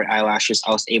also wear eyelashes,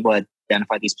 I was able to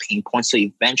identify these pain points to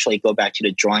eventually go back to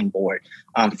the drawing board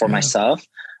for myself.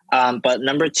 But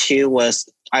number two was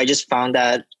I just found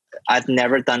that I've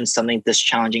never done something this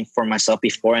challenging for myself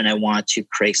before, and I wanted to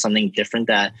create something different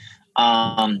that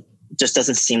just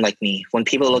doesn't seem like me. When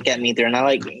people look at me, they're not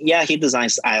like, yeah, he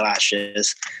designs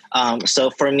eyelashes.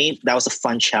 So for me, that was a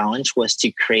fun challenge, was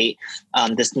to create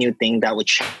this new thing that would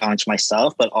challenge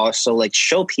myself, but also like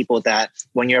show people that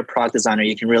when you're a product designer,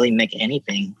 you can really make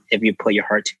anything if you put your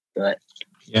heart to it.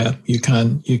 Yeah, you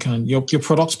can. Your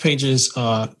product pages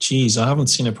are, geez, I haven't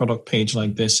seen a product page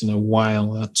like this in a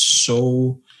while. That's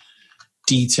so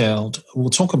detailed. We'll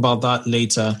talk about that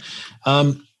later.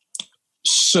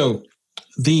 So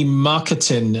the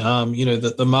marketing,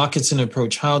 the marketing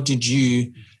approach, how did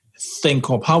you think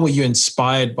of, how were you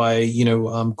inspired by,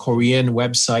 Korean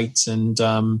websites and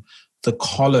the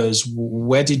colors?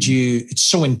 Where did you, it's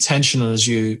so intentional as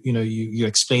you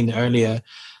explained earlier.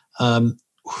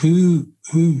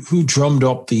 Who drummed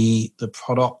up the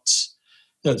product,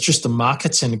 just the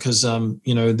marketing, because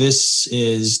this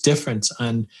is different,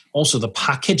 and also the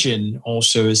packaging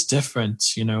also is different.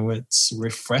 It's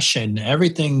refreshing.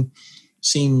 Everything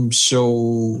seems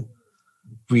so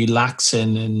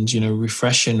relaxing and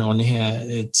refreshing on here.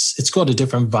 It's got a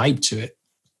different vibe to it.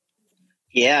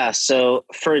 Yeah, so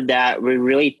for that, we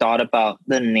really thought about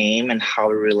the name and how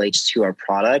it relates to our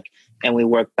product, and we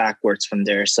work backwards from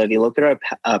there. So if you look at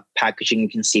our packaging, you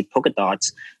can see polka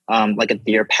dots, like a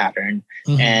deer pattern,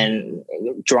 and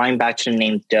drawing back to the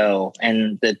name doe.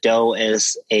 And the doe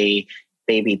is a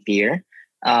baby deer.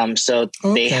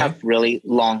 They have really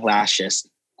long lashes.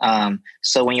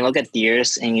 So when you look at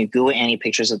deers and you Google any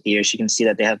pictures of deers, you can see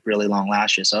that they have really long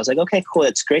lashes. So I was like, okay, cool.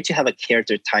 It's great to have a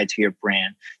character tied to your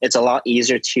brand. It's a lot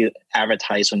easier to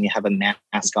advertise when you have a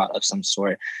mascot of some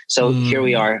sort. So here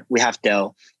we are, we have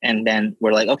doe. And then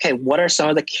we're like, okay, what are some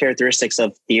of the characteristics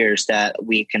of deers that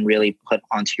we can really put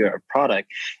onto your product?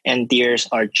 And deers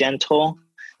are gentle,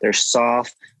 they're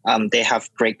soft, they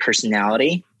have great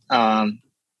personality.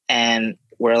 And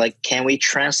we're like, can we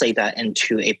translate that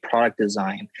into a product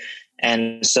design?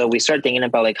 And so we started thinking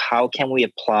about like, how can we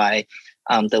apply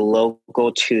the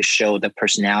logo to show the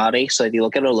personality? So if you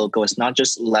look at a logo, it's not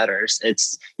just letters.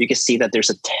 You can see that there's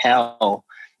a tail,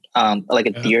 like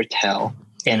a deer tail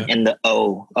in the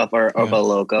O of our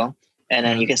logo. And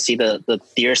then you can see the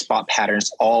deer spot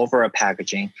patterns all over our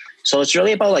packaging. So it's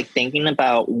really about like thinking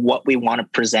about what we want to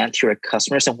present to our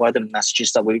customers and what are the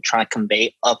messages that we try to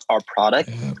convey of our product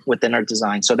within our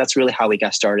design. So that's really how we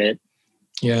got started.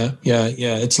 Yeah.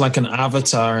 It's like an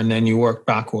avatar, and then you work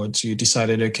backwards. You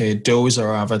decided, okay, those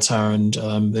are avatar, and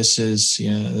this is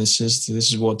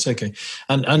what's okay.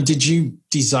 And did you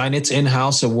design it in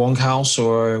house at Wong House,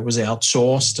 or was it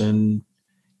outsourced? And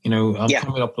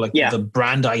coming up like the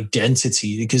brand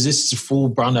identity, because this is a full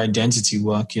brand identity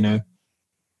work.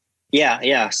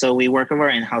 Yeah. So we work with our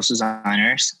in-house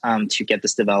designers to get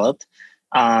this developed,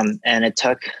 and it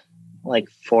took like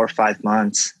 4 or 5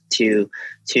 months to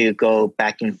go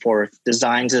back and forth.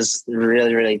 Designs is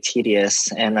really, really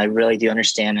tedious, and I really do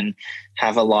understand and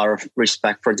have a lot of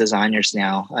respect for designers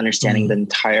now, understanding the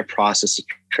entire process to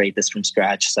create this from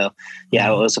scratch. So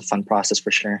it was a fun process for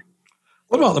sure.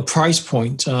 What about the price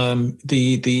point? I'm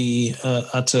looking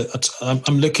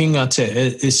at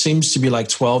it. It seems to be like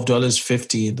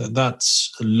 $12.50.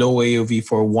 That's a low AOV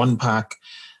for a 1-pack.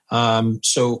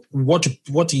 So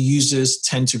what do users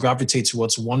tend to gravitate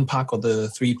towards, 1-pack or the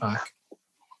 3-pack?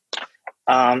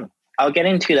 I'll get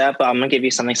into that, but I'm gonna give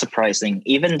you something surprising.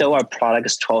 Even though our product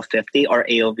is $12.50, our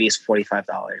AOV is $45.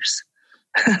 All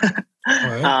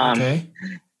right, okay.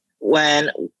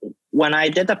 When I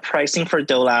did the pricing for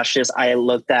doe lashes, I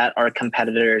looked at our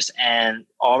competitors, and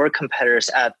all our competitors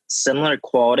at similar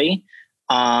quality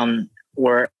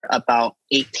were about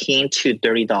 $18 to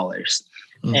 $30.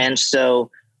 And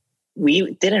so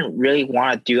we didn't really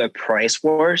want to do a price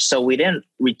war. So we didn't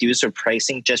reduce our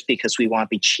pricing just because we want to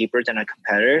be cheaper than our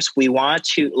competitors. We wanted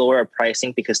to lower our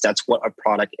pricing because that's what our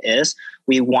product is.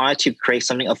 We wanted to create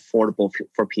something affordable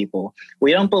for people.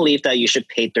 We don't believe that you should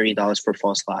pay $30 for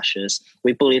false lashes.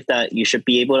 We believe that you should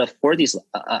be able to afford these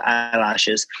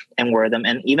eyelashes and wear them.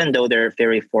 And even though they're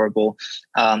very affordable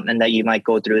and that you might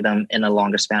go through them in a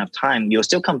longer span of time, you'll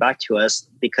still come back to us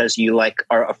because you like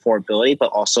our affordability,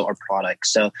 but also our product.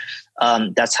 So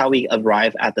that's how we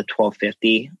arrive at the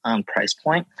 $12.50 price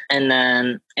point. And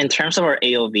then in terms of our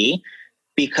AOV,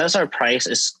 because our price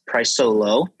is priced so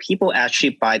low, people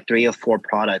actually buy 3 or 4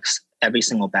 products every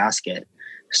single basket.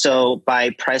 So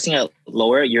by pricing it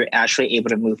lower, you're actually able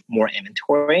to move more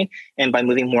inventory. And by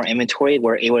moving more inventory,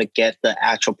 we're able to get the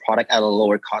actual product at a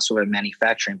lower cost over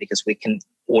manufacturing because we can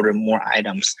order more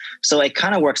items. So it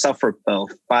kind of works out for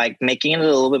both. By making it a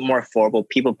little bit more affordable,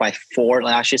 people buy 4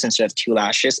 lashes instead of 2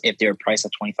 lashes if they're priced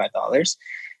at $25.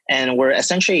 And we're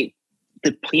essentially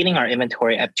depleting our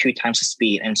inventory at 2 times the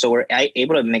speed. And so we're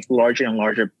able to make larger and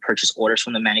larger purchase orders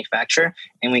from the manufacturer,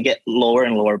 and we get lower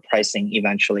and lower pricing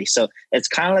eventually. So it's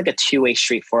kind of like a 2-way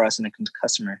street for us and the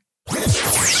customer.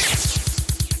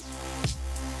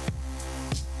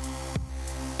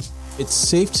 It's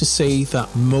safe to say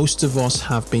that most of us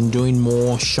have been doing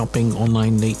more shopping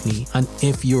online lately. And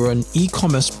if you're an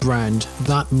e-commerce brand,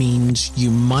 that means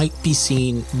you might be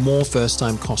seeing more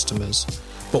first-time customers.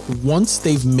 But once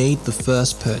they've made the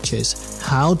first purchase,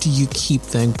 how do you keep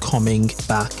them coming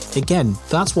back again?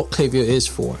 That's what Klaviyo is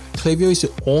for. Klaviyo is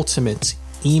the ultimate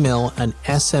email and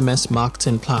SMS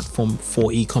marketing platform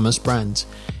for e-commerce brands.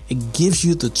 It gives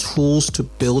you the tools to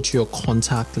build your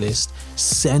contact list,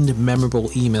 send memorable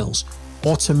emails,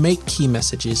 automate key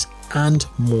messages, and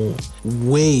more.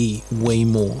 Way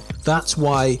more. That's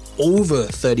why over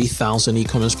 30,000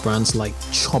 e-commerce brands like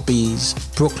Chubbies,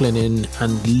 Brooklinen,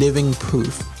 and Living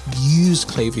Proof use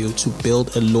Klaviyo to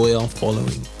build a loyal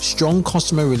following. Strong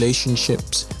customer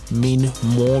relationships mean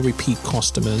more repeat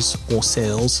customers or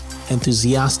sales,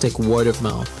 enthusiastic word of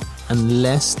mouth, and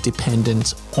less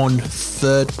dependent on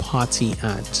third-party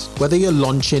ads. Whether you're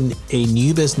launching a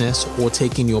new business or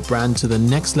taking your brand to the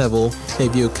next level,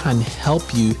 Klaviyo can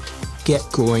help you get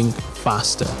growing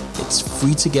faster. It's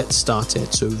free to get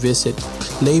started, so visit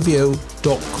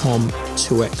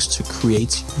klaviyo.com/2x to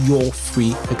create your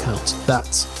free account.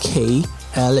 That's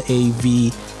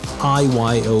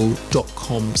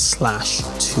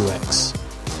klaviyo.com/2x.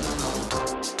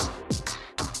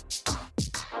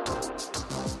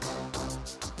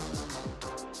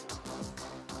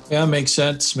 Yeah, makes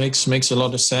sense. Makes a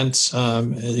lot of sense.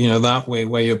 That way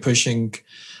where you're pushing,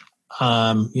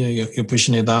 you're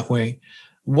pushing it that way.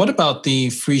 What about the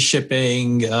free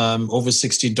shipping over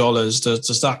 $60?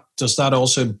 Does that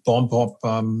also bump up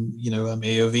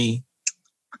AOV?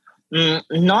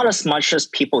 Not as much as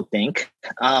people think.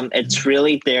 It's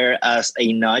really there as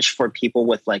a nudge for people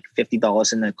with like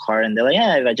 $50 in the cart, and they're like,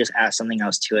 yeah, if I just add something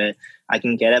else to it, I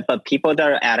can get it. But people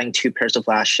that are adding 2 pairs of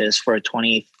lashes for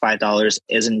 $25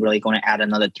 isn't really going to add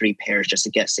another 3 pairs just to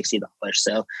get $60.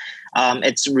 So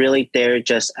it's really there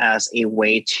just as a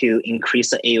way to increase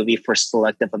the AOV for a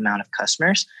selective amount of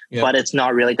customers, but it's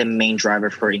not really the main driver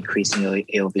for increasing the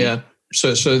AOV. Yeah.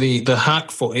 So the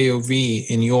hack for AOV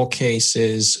in your case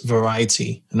is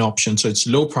variety, an option. So it's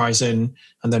low pricing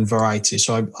and then variety.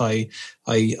 So I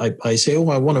say, oh,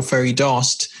 I want a fairy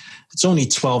dust. It's only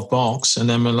 $12, and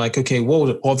then we're like, okay, what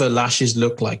would other lashes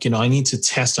look like? I need to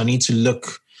test. I need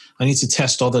to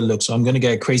test other looks. So I'm going to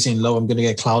get Crazy and Low. I'm going to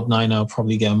get Cloud9. I'll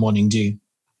probably get Morning Dew.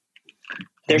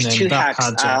 There's two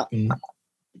hacks.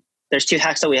 There's two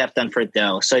hacks that we have done for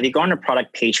Doe. So if you go on our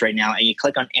product page right now and you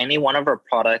click on any one of our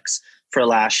products for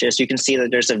lashes, you can see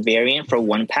that there's a variant for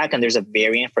 1-pack and there's a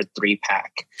variant for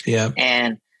 3-pack. Yeah.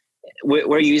 And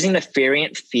we're using the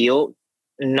variant field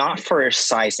not for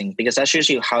sizing, because that's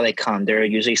usually how they come. They're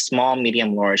usually small,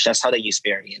 medium, large. That's how they use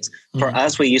variants. For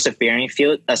us, we use a variant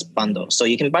field as bundles. So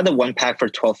you can buy the 1-pack for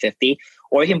 $12.50,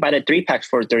 or you can buy the 3-pack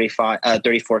for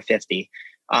 $34.50.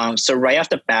 So right off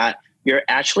the bat, you're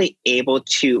actually able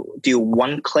to do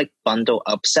one-click bundle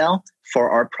upsell for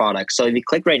our product. So if you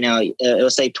click right now, it'll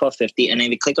say $12.50, and then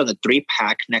if you click on the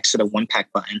 3-pack next to the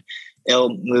 1-pack button,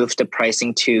 it'll move the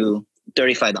pricing to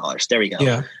 $35. There we go.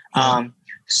 Yeah.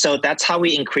 So that's how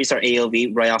we increase our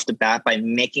AOV right off the bat, by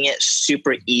making it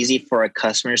super easy for our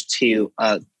customers to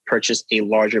purchase a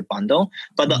larger bundle.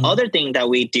 But the other thing that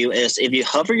we do is, if you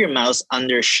hover your mouse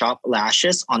under Shop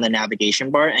Lashes on the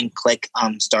navigation bar and click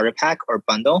Starter Pack or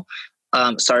Bundle,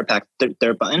 Starter Pack,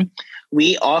 third button,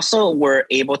 we also were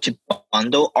able to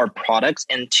bundle our products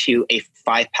into a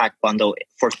 5-pack bundle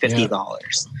for $50.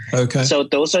 Yeah. Okay. So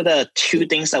those are the two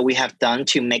things that we have done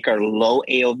to make our low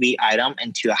AOV item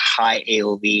into a high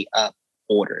AOV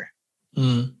order.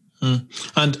 And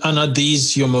are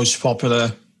these your most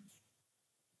popular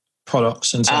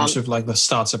products in terms of like the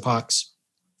starter packs?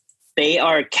 They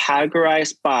are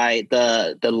categorized by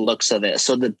the looks of it.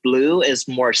 So the blue is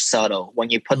more subtle. When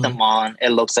you put them on, it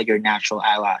looks like your natural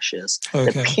eyelashes.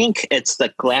 Okay. The pink, it's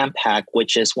the glam pack,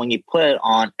 which is when you put it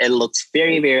on, it looks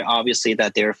very, very obviously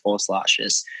that they're false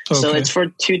lashes. Okay. So it's for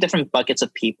two different buckets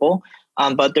of people,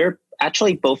 but they're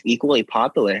actually both equally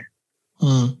popular.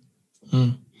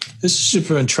 This is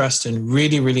super interesting.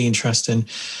 Really, really interesting.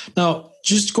 Now,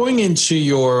 just going into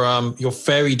your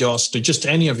fairy dust or just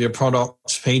any of your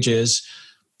product pages.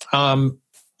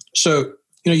 So,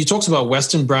 you talked about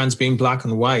Western brands being black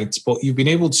and white, but you've been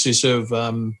able to sort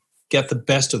of get the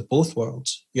best of both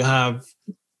worlds. You have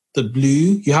the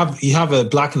blue, you have a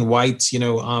black and white,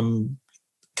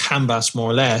 canvas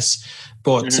more or less,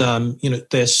 but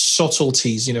there's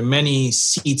subtleties, many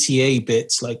CTA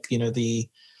bits, like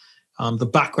the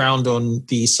background on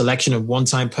the selection of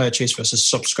one-time purchase versus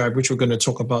subscribe, which we're going to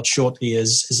talk about shortly,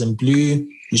 is in blue.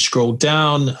 You scroll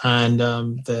down, and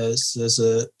there's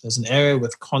an area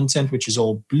with content which is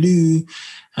all blue,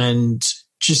 and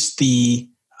just the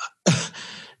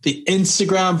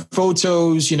Instagram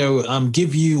photos,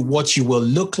 give you what you will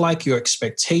look like, your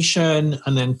expectation,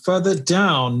 and then further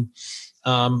down,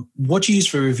 what you use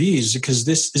for reviews. Because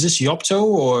is this Yopto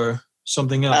or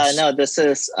something else? No, this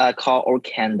is called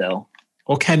Orkendo.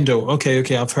 Orkendo.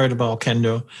 Okay. I've heard about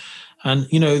Orkendo. And,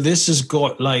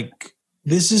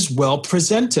 this is well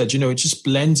presented. It just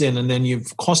blends in, and then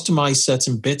you've customized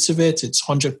certain bits of it. It's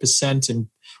 100% and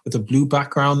with a blue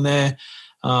background there.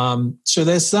 So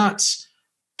there's that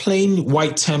plain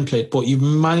white template, but you've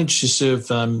managed to sort of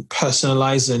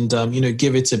personalize and,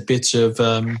 give it a bit of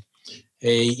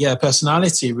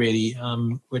personality, really,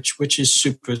 which is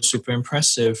super, super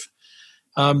impressive.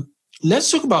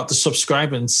 Let's talk about the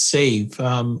subscribe and save.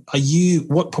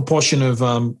 What proportion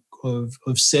of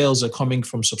sales are coming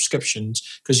from subscriptions?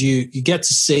 Because you get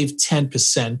to save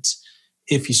 10%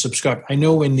 if you subscribe. I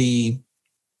know in the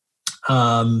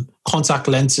contact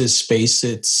lenses space,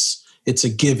 it's a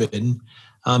given.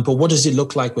 But what does it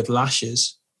look like with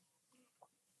lashes?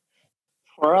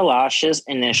 For our lashes,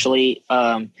 initially,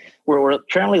 we're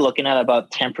currently looking at about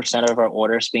 10% of our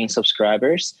orders being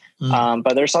subscribers.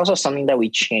 But there's also something that we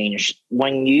changed.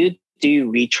 When you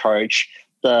do recharge,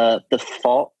 the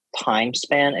default time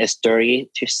span is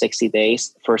 30 to 60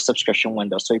 days for a subscription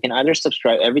window. So you can either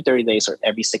subscribe every 30 days or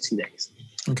every 60 days.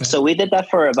 Okay. So we did that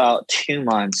for about 2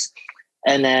 months.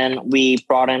 And then we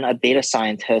brought in a data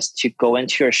scientist to go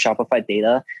into your Shopify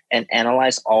data and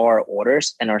analyze all our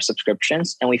orders and our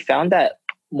subscriptions. And we found that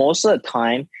most of the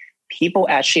time, people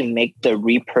actually make the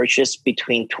repurchase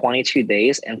between 22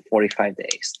 days and 45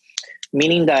 days.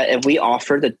 Meaning that if we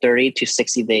offer the 30 to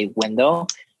 60 day window,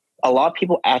 a lot of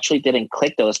people actually didn't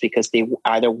click those because they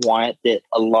either wanted it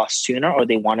a lot sooner or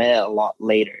they wanted it a lot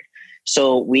later.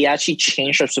 So we actually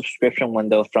changed our subscription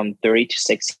window from 30 to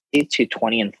 60 to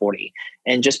 20 and 40.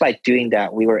 And just by doing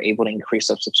that, we were able to increase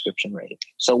our subscription rate.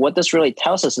 So what this really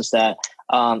tells us is that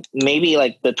maybe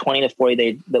like the 20 to 40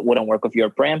 day that wouldn't work with your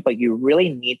brand, but you really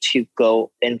need to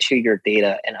go into your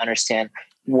data and understand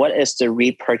what is the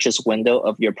repurchase window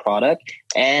of your product.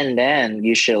 And then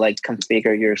you should like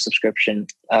configure your subscription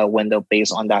window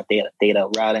based on that data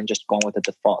rather than just going with the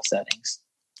default settings.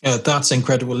 Yeah, that's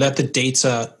incredible. Let the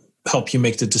data help you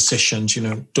make the decisions.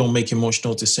 Don't make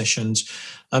emotional decisions.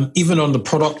 Even on the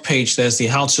product page, there's the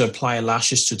how to apply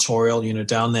lashes tutorial,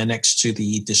 down there next to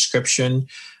the description.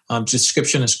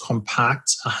 Description is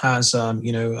compact. It has,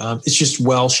 it's just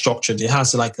well structured. It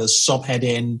has like a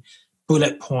subheading,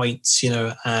 bullet points,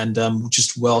 and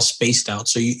just well spaced out.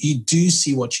 So you do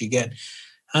see what you get.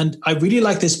 And I really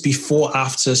like this before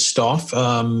after stuff.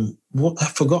 I've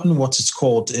forgotten what it's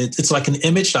called. It's like an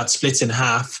image that splits in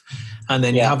half, and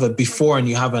then you have a before and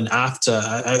you have an after.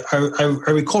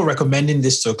 I recall recommending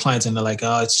this to a client, and they're like,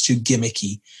 "Oh, it's too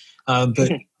gimmicky."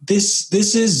 But this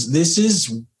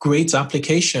is great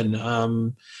application.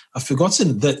 I've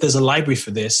forgotten that there's a library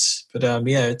for this, but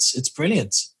it's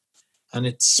brilliant, and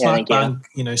it's smack bang,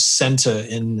 center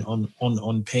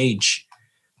on page.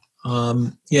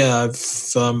 I've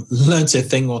learned a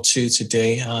thing or two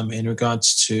today in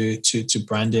regards to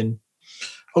branding.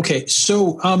 Okay,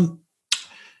 so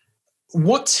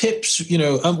what tips,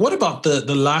 what about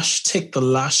the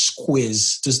lash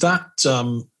quiz? Does that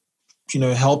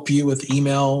help you with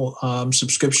email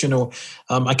subscription, or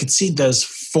I could see there's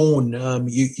phone. Do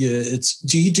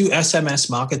you do SMS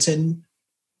marketing?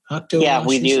 Yeah,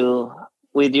 we do.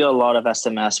 We do a lot of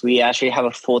SMS. We actually have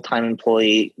a full-time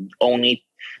employee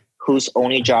whose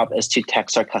only job is to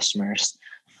text our customers.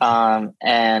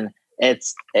 And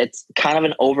it's kind of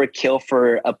an overkill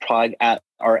for a product at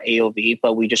our AOV,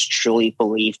 but we just truly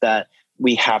believe that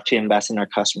we have to invest in our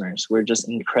customers. We're just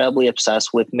incredibly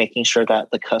obsessed with making sure that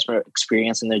the customer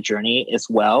experience in their journey is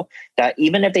well, that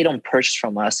even if they don't purchase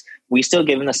from us, we still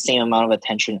give them the same amount of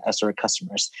attention as our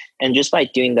customers. And just by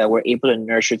doing that, we're able to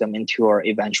nurture them into our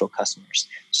eventual customers.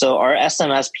 So our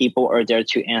SMS people are there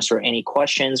to answer any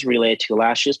questions related to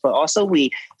lashes, but also we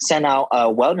send out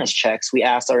wellness checks. We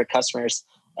ask our customers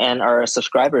and our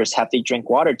subscribers, have they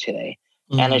drink water today?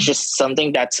 Mm-hmm. And it's just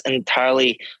something that's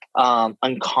entirely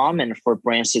uncommon for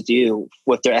brands to do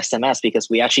with their SMS, because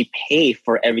we actually pay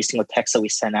for every single text that we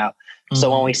send out. Mm-hmm. So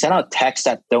when we send out texts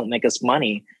that don't make us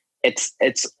money, it's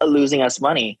losing us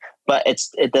money. But it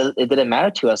didn't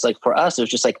matter to us. Like for us, it was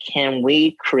just like, can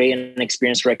we create an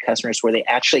experience for our customers where they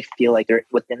actually feel like they're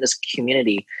within this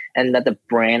community and that the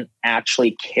brand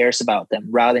actually cares about them,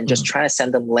 rather than just trying to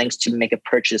send them links to make a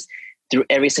purchase through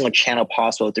every single channel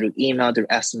possible, through email, through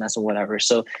SMS, or whatever.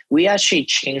 So we actually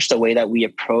changed the way that we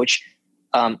approach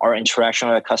our interaction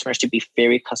with our customers to be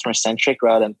very customer-centric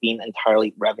rather than being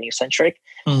entirely revenue-centric.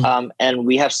 And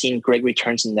we have seen great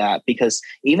returns in that, because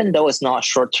even though it's not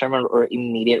short-term or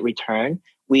immediate return,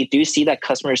 we do see that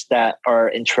customers that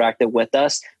are interactive with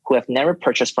us who have never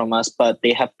purchased from us, but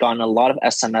they have gotten a lot of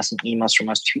SMS and emails from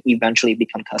us to eventually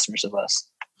become customers of us.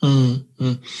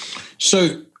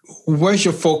 So where's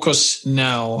your focus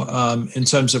now in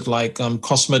terms of like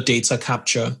customer data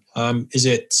capture? Is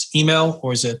it email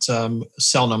or is it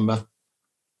cell number?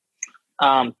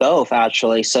 Both,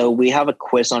 actually. So we have a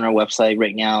quiz on our website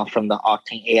right now from the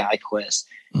Octane AI quiz.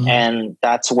 Mm-hmm. And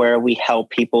that's where we help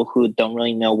people who don't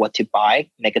really know what to buy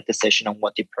make a decision on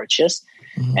what to purchase.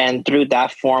 Mm-hmm. And through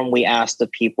that form, we ask the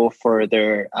people for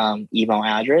their email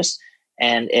address.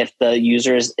 And if the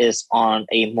user is on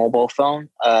a mobile phone,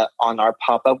 on our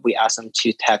pop-up, we ask them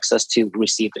to text us to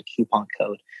receive the coupon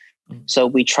code. Mm-hmm. So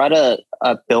we try to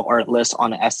build our list on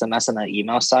the SMS and the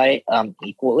email side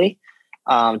equally,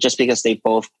 just because they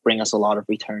both bring us a lot of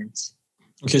returns.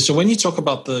 Okay, so when you talk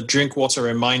about the drink water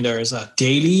reminder, is that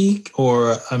daily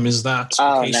or is that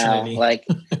occasionally? No, like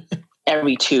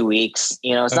every 2 weeks.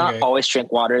 It's not always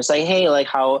drink water. It's like, hey, like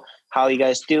how are you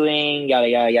guys doing? Yada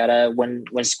yada yada.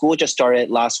 When school just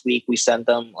started last week, we sent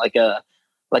them like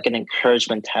an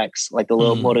encouragement text, like a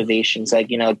little motivations, like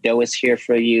Doe is here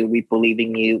for you. We believe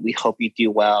in you. We hope you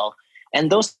do well.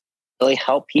 And those really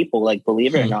help people. Like,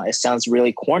 believe it or not, it sounds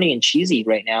really corny and cheesy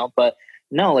right now, but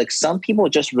no, like some people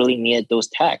just really needed those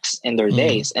texts in their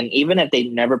days. And even if they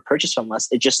never purchase from us,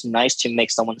 it's just nice to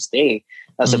make someone stay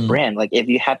as a brand. Like if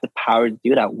you have the power to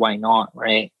do that, why not?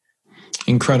 Right.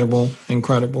 Incredible.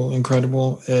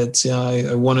 It's I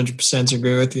 100%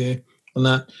 agree with you on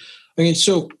that. Okay.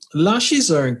 So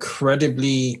lashes are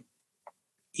incredibly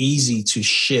easy to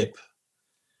ship.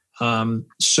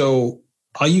 So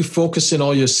are you focusing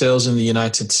all your sales in the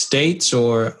United States,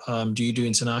 or do you do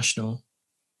international?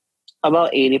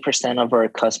 About 80% of our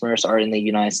customers are in the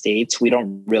United States. We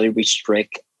don't really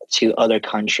restrict to other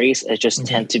countries. It just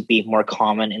tend to be more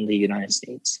common in the United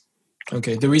States.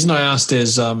 Okay. The reason I asked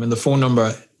is in the phone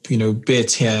number,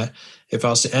 bit here, if I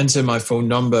was to enter my phone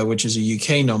number, which is a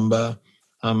UK number,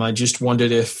 I just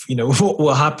wondered if, what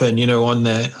will happen, on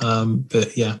there.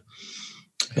 But yeah,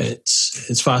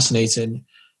 it's fascinating.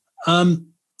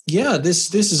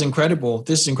 This is incredible.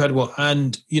 This is incredible.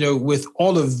 And, with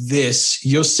all of this,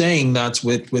 you're saying that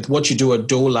with what you do at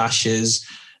Doe Lashes,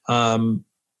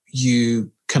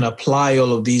 you can apply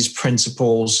all of these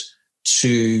principles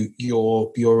to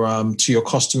your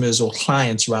customers or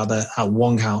clients rather at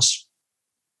Wong House.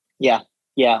 Yeah.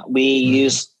 We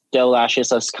use Doe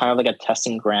Lashes as kind of like a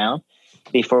testing ground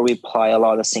before we apply a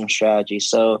lot of the same strategies.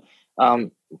 So,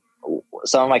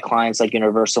 some of my clients like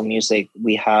Universal Music,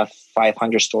 we have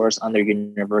 500 stores under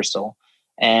Universal,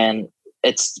 and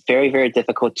it's very, very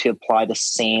difficult to apply the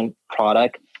same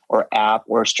product or app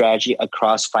or strategy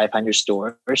across 500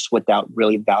 stores without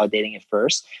really validating it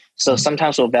first. So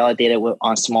sometimes we'll validate it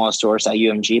on smaller stores at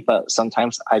UMG, but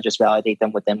sometimes I just validate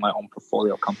them within my own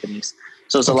portfolio companies.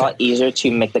 So it's a lot easier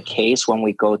to make the case when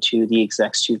we go to the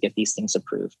execs to get these things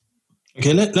approved.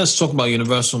 Okay, let's talk about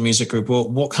Universal Music Group. Well,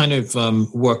 what kind of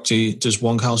work does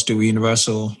Wong House do with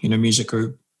Universal Music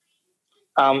Group?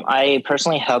 I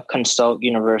personally help consult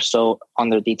Universal on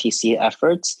their DTC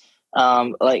efforts.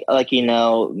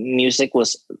 Music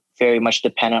was very much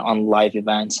dependent on live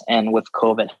events, and with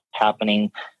COVID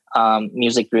happening,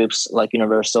 music groups like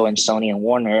Universal and Sony and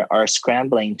Warner are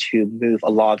scrambling to move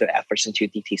a lot of their efforts into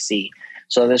DTC.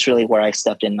 So that's really where I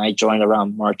stepped in. I joined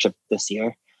around March of this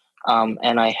year,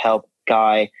 and I helped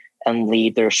guide and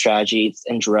lead their strategies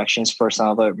and directions for some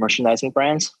of the merchandising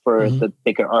brands for the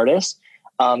bigger artists.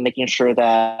 Making sure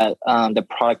that the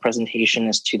product presentation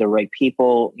is to the right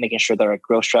people, making sure that our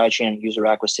growth strategy and user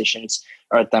acquisitions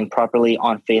are done properly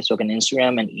on Facebook and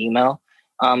Instagram and email.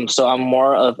 So I'm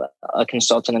more of a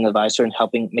consultant and advisor in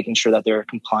making sure that they're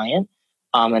compliant,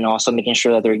 and also making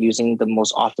sure that they're using the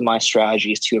most optimized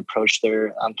strategies to approach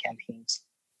their campaigns.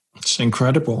 It's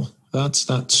incredible. That's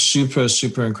super,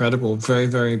 super incredible. Very,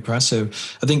 very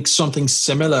impressive. I think something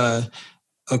similar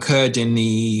occurred in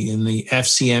the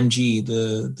FCMG,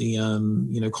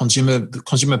 the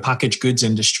consumer packaged goods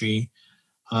industry,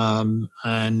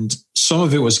 and some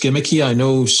of it was gimmicky. I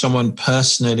know someone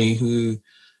personally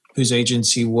whose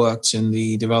agency worked in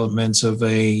the development for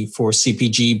a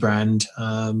CPG brand.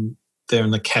 They're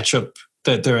in the ketchup.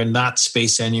 They're in that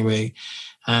space anyway,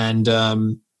 and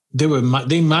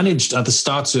they managed at the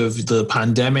start of the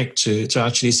pandemic to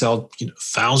actually sell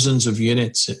thousands of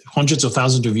units, hundreds of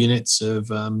thousands of units of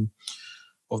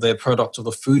their product, of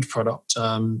the food product,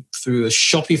 through a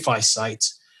Shopify site,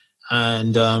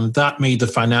 and that made the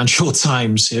Financial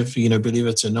Times, if believe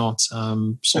it or not.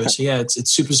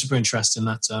 It's super, super interesting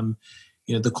that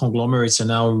the conglomerates are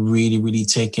now really, really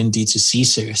taking D2C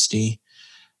seriously.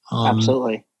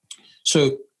 Absolutely.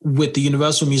 So, with the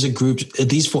Universal Music Group, are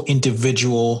these for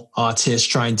individual artists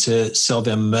trying to sell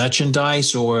their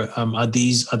merchandise, or are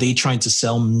they trying to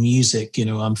sell music,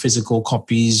 physical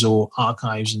copies or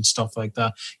archives and stuff like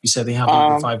that? You said they have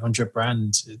over 500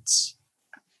 brands.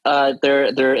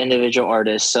 They're individual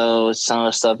artists. So some of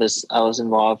the stuff is I was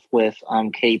involved with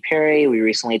Katy Perry. We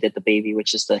recently did The Baby,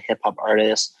 which is the hip hop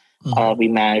artist. We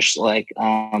managed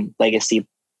legacy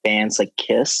bands like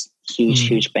Kiss,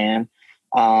 huge band.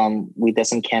 We did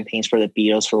some campaigns for the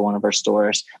Beatles for one of our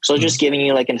stores. So just giving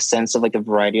you a sense of a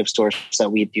variety of stores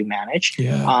that we do manage.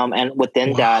 Yeah. And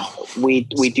within that, we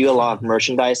do a lot of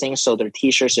merchandising. So their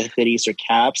t-shirts, their hoodies, their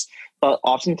caps, but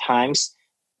oftentimes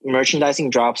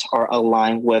merchandising drops are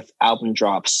aligned with album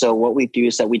drops. So what we do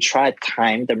is that we try to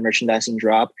time the merchandising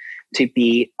drop to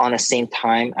be on the same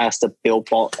time as the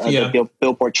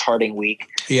Billboard charting week.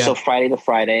 Yeah. So Friday to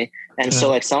Friday. And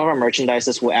so some of our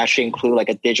merchandises will actually include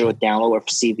a digital download of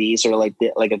CDs or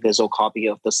like a visual copy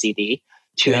of the CD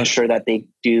to ensure that they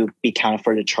do be counted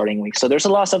for the charting week. So there's a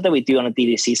lot of stuff that we do on the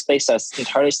DTC space that's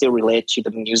entirely still related to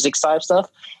the music side of stuff.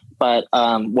 But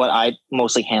what I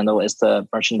mostly handle is the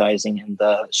merchandising and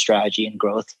the strategy and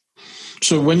growth.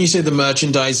 So when you say the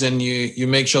merchandising, you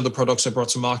make sure the products are brought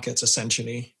to market,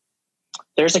 essentially.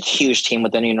 There's a huge team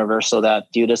within Universal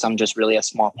that do this. I'm just really a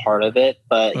small part of it,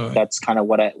 but that's kind of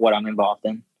what I'm involved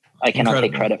in. I cannot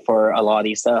take credit for a lot of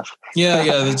these stuff. Yeah.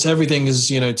 It's everything is,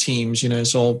 teams,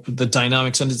 it's all the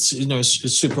dynamics, and it's,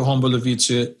 it's super humble of you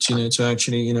to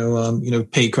actually,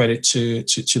 pay credit to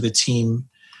the team.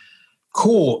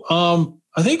 Cool.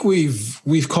 I think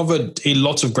we've covered a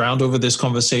lot of ground over this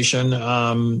conversation.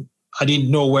 I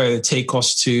didn't know where to take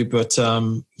us to, but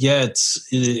I'm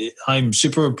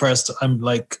super impressed. I'm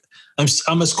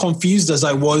as confused as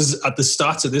I was at the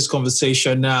start of this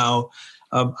conversation now,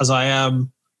 as I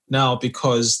am now,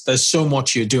 because there's so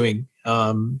much you're doing,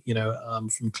 from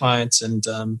clients and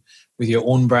with your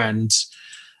own brand.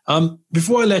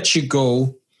 Before I let you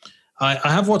go, I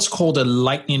have what's called a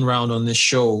lightning round on this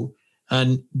show.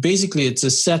 And basically, it's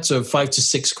a set of 5 to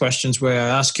 6 questions where I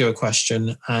ask you a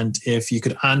question. And if you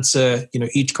could answer,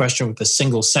 each question with a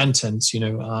single sentence,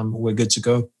 we're good to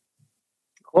go.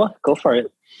 Cool. Go for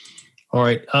it. All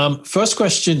right. First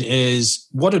question is,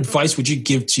 what advice would you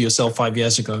give to yourself 5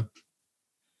 years ago?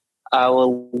 I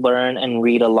will learn and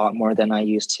read a lot more than I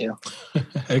used to.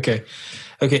 Okay.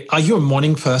 Are you a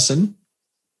morning person?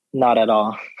 Not at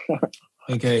all.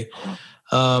 Okay.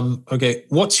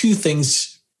 What 2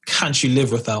 things can't you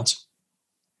live without?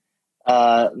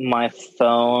 My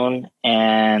phone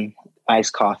and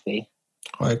iced coffee.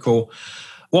 All right, cool.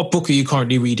 What book are you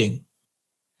currently reading?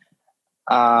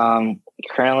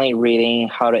 Currently reading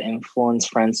How to Influence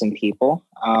Friends and People.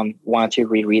 Wanted to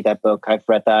reread that book. I've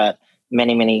read that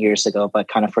many, many years ago, but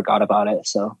kind of forgot about it.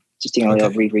 So just doing a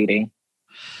little rereading.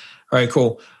 All right,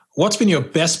 cool. What's been your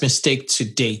best mistake to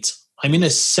date? I mean, a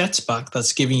setback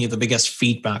that's giving you the biggest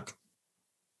feedback.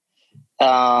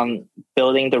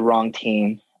 Building the wrong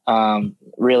team.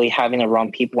 Really having the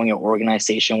wrong people in your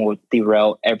organization will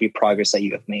derail every progress that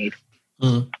you have made.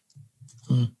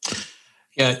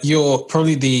 Yeah, you're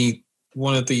probably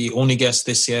one of the only guests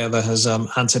this year that has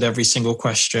answered every single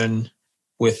question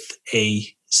with a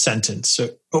sentence. So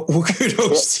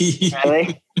kudos to you.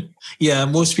 Really? Yeah,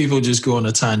 most people just go on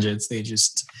a tangent. They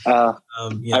just... I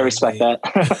respect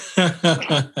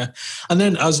that. And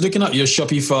then I was looking at your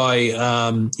Shopify,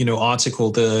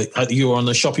 article. You were on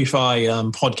the Shopify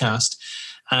podcast,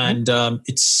 and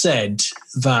it said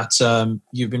that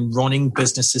you've been running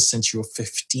businesses since you were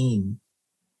 15.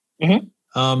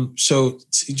 Mm-hmm. So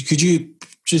could you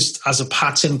just, as a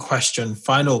pattern question,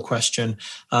 final question,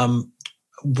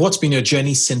 what's been your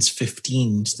journey since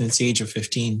the age of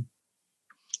 15?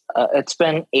 It's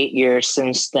been 8 years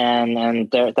since then, and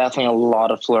there's definitely a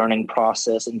lot of learning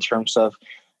process in terms of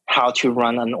how to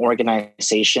run an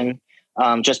organization.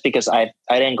 Just because I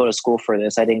didn't go to school for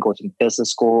this. I didn't go to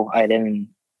business school. I didn't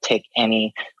take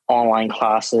any online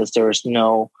classes. There was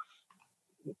no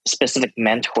specific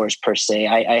mentors per se.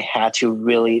 I had to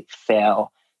really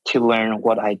fail to learn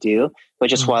what I do,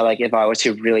 which is why, if I was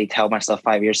to really tell myself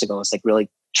 5 years ago, it's really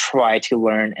try to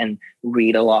learn and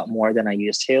read a lot more than I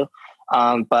used to.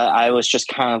 But I was just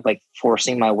kind of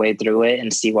forcing my way through it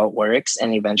and see what works.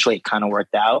 And eventually it kind of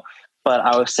worked out. But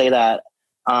I would say that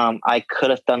I could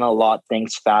have done a lot of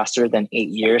things faster than 8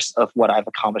 years of what I've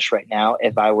accomplished right now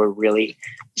if I were really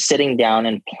sitting down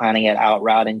and planning it out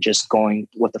rather than just going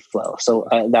with the flow. So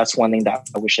that's one thing that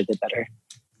I wish I did better.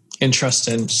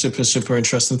 Interesting. Super, super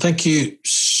interesting. Thank you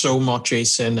so much,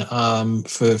 Jason,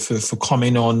 for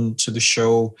coming on to the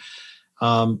show.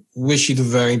 Wish you the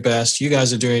very best. You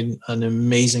guys are doing an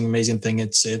amazing, amazing thing.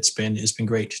 It's been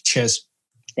great. Cheers.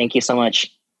 Thank you so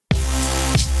much.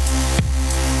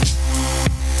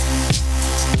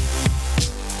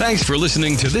 Thanks for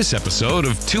listening to this episode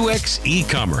of 2X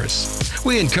E-Commerce.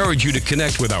 We encourage you to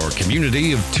connect with our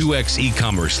community of 2X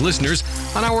E-Commerce listeners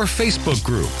on our Facebook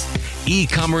group,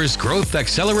 E-Commerce Growth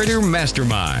Accelerator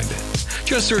Mastermind.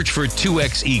 Just search for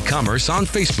 2X E-Commerce on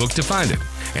Facebook to find it.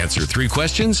 Answer 3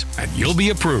 questions and you'll be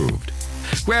approved.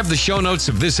 Grab the show notes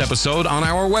of this episode on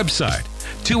our website,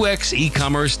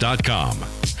 2xecommerce.com.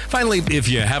 Finally, if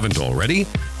you haven't already,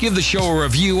 give the show a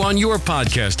review on your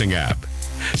podcasting app.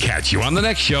 Catch you on the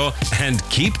next show and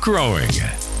keep growing.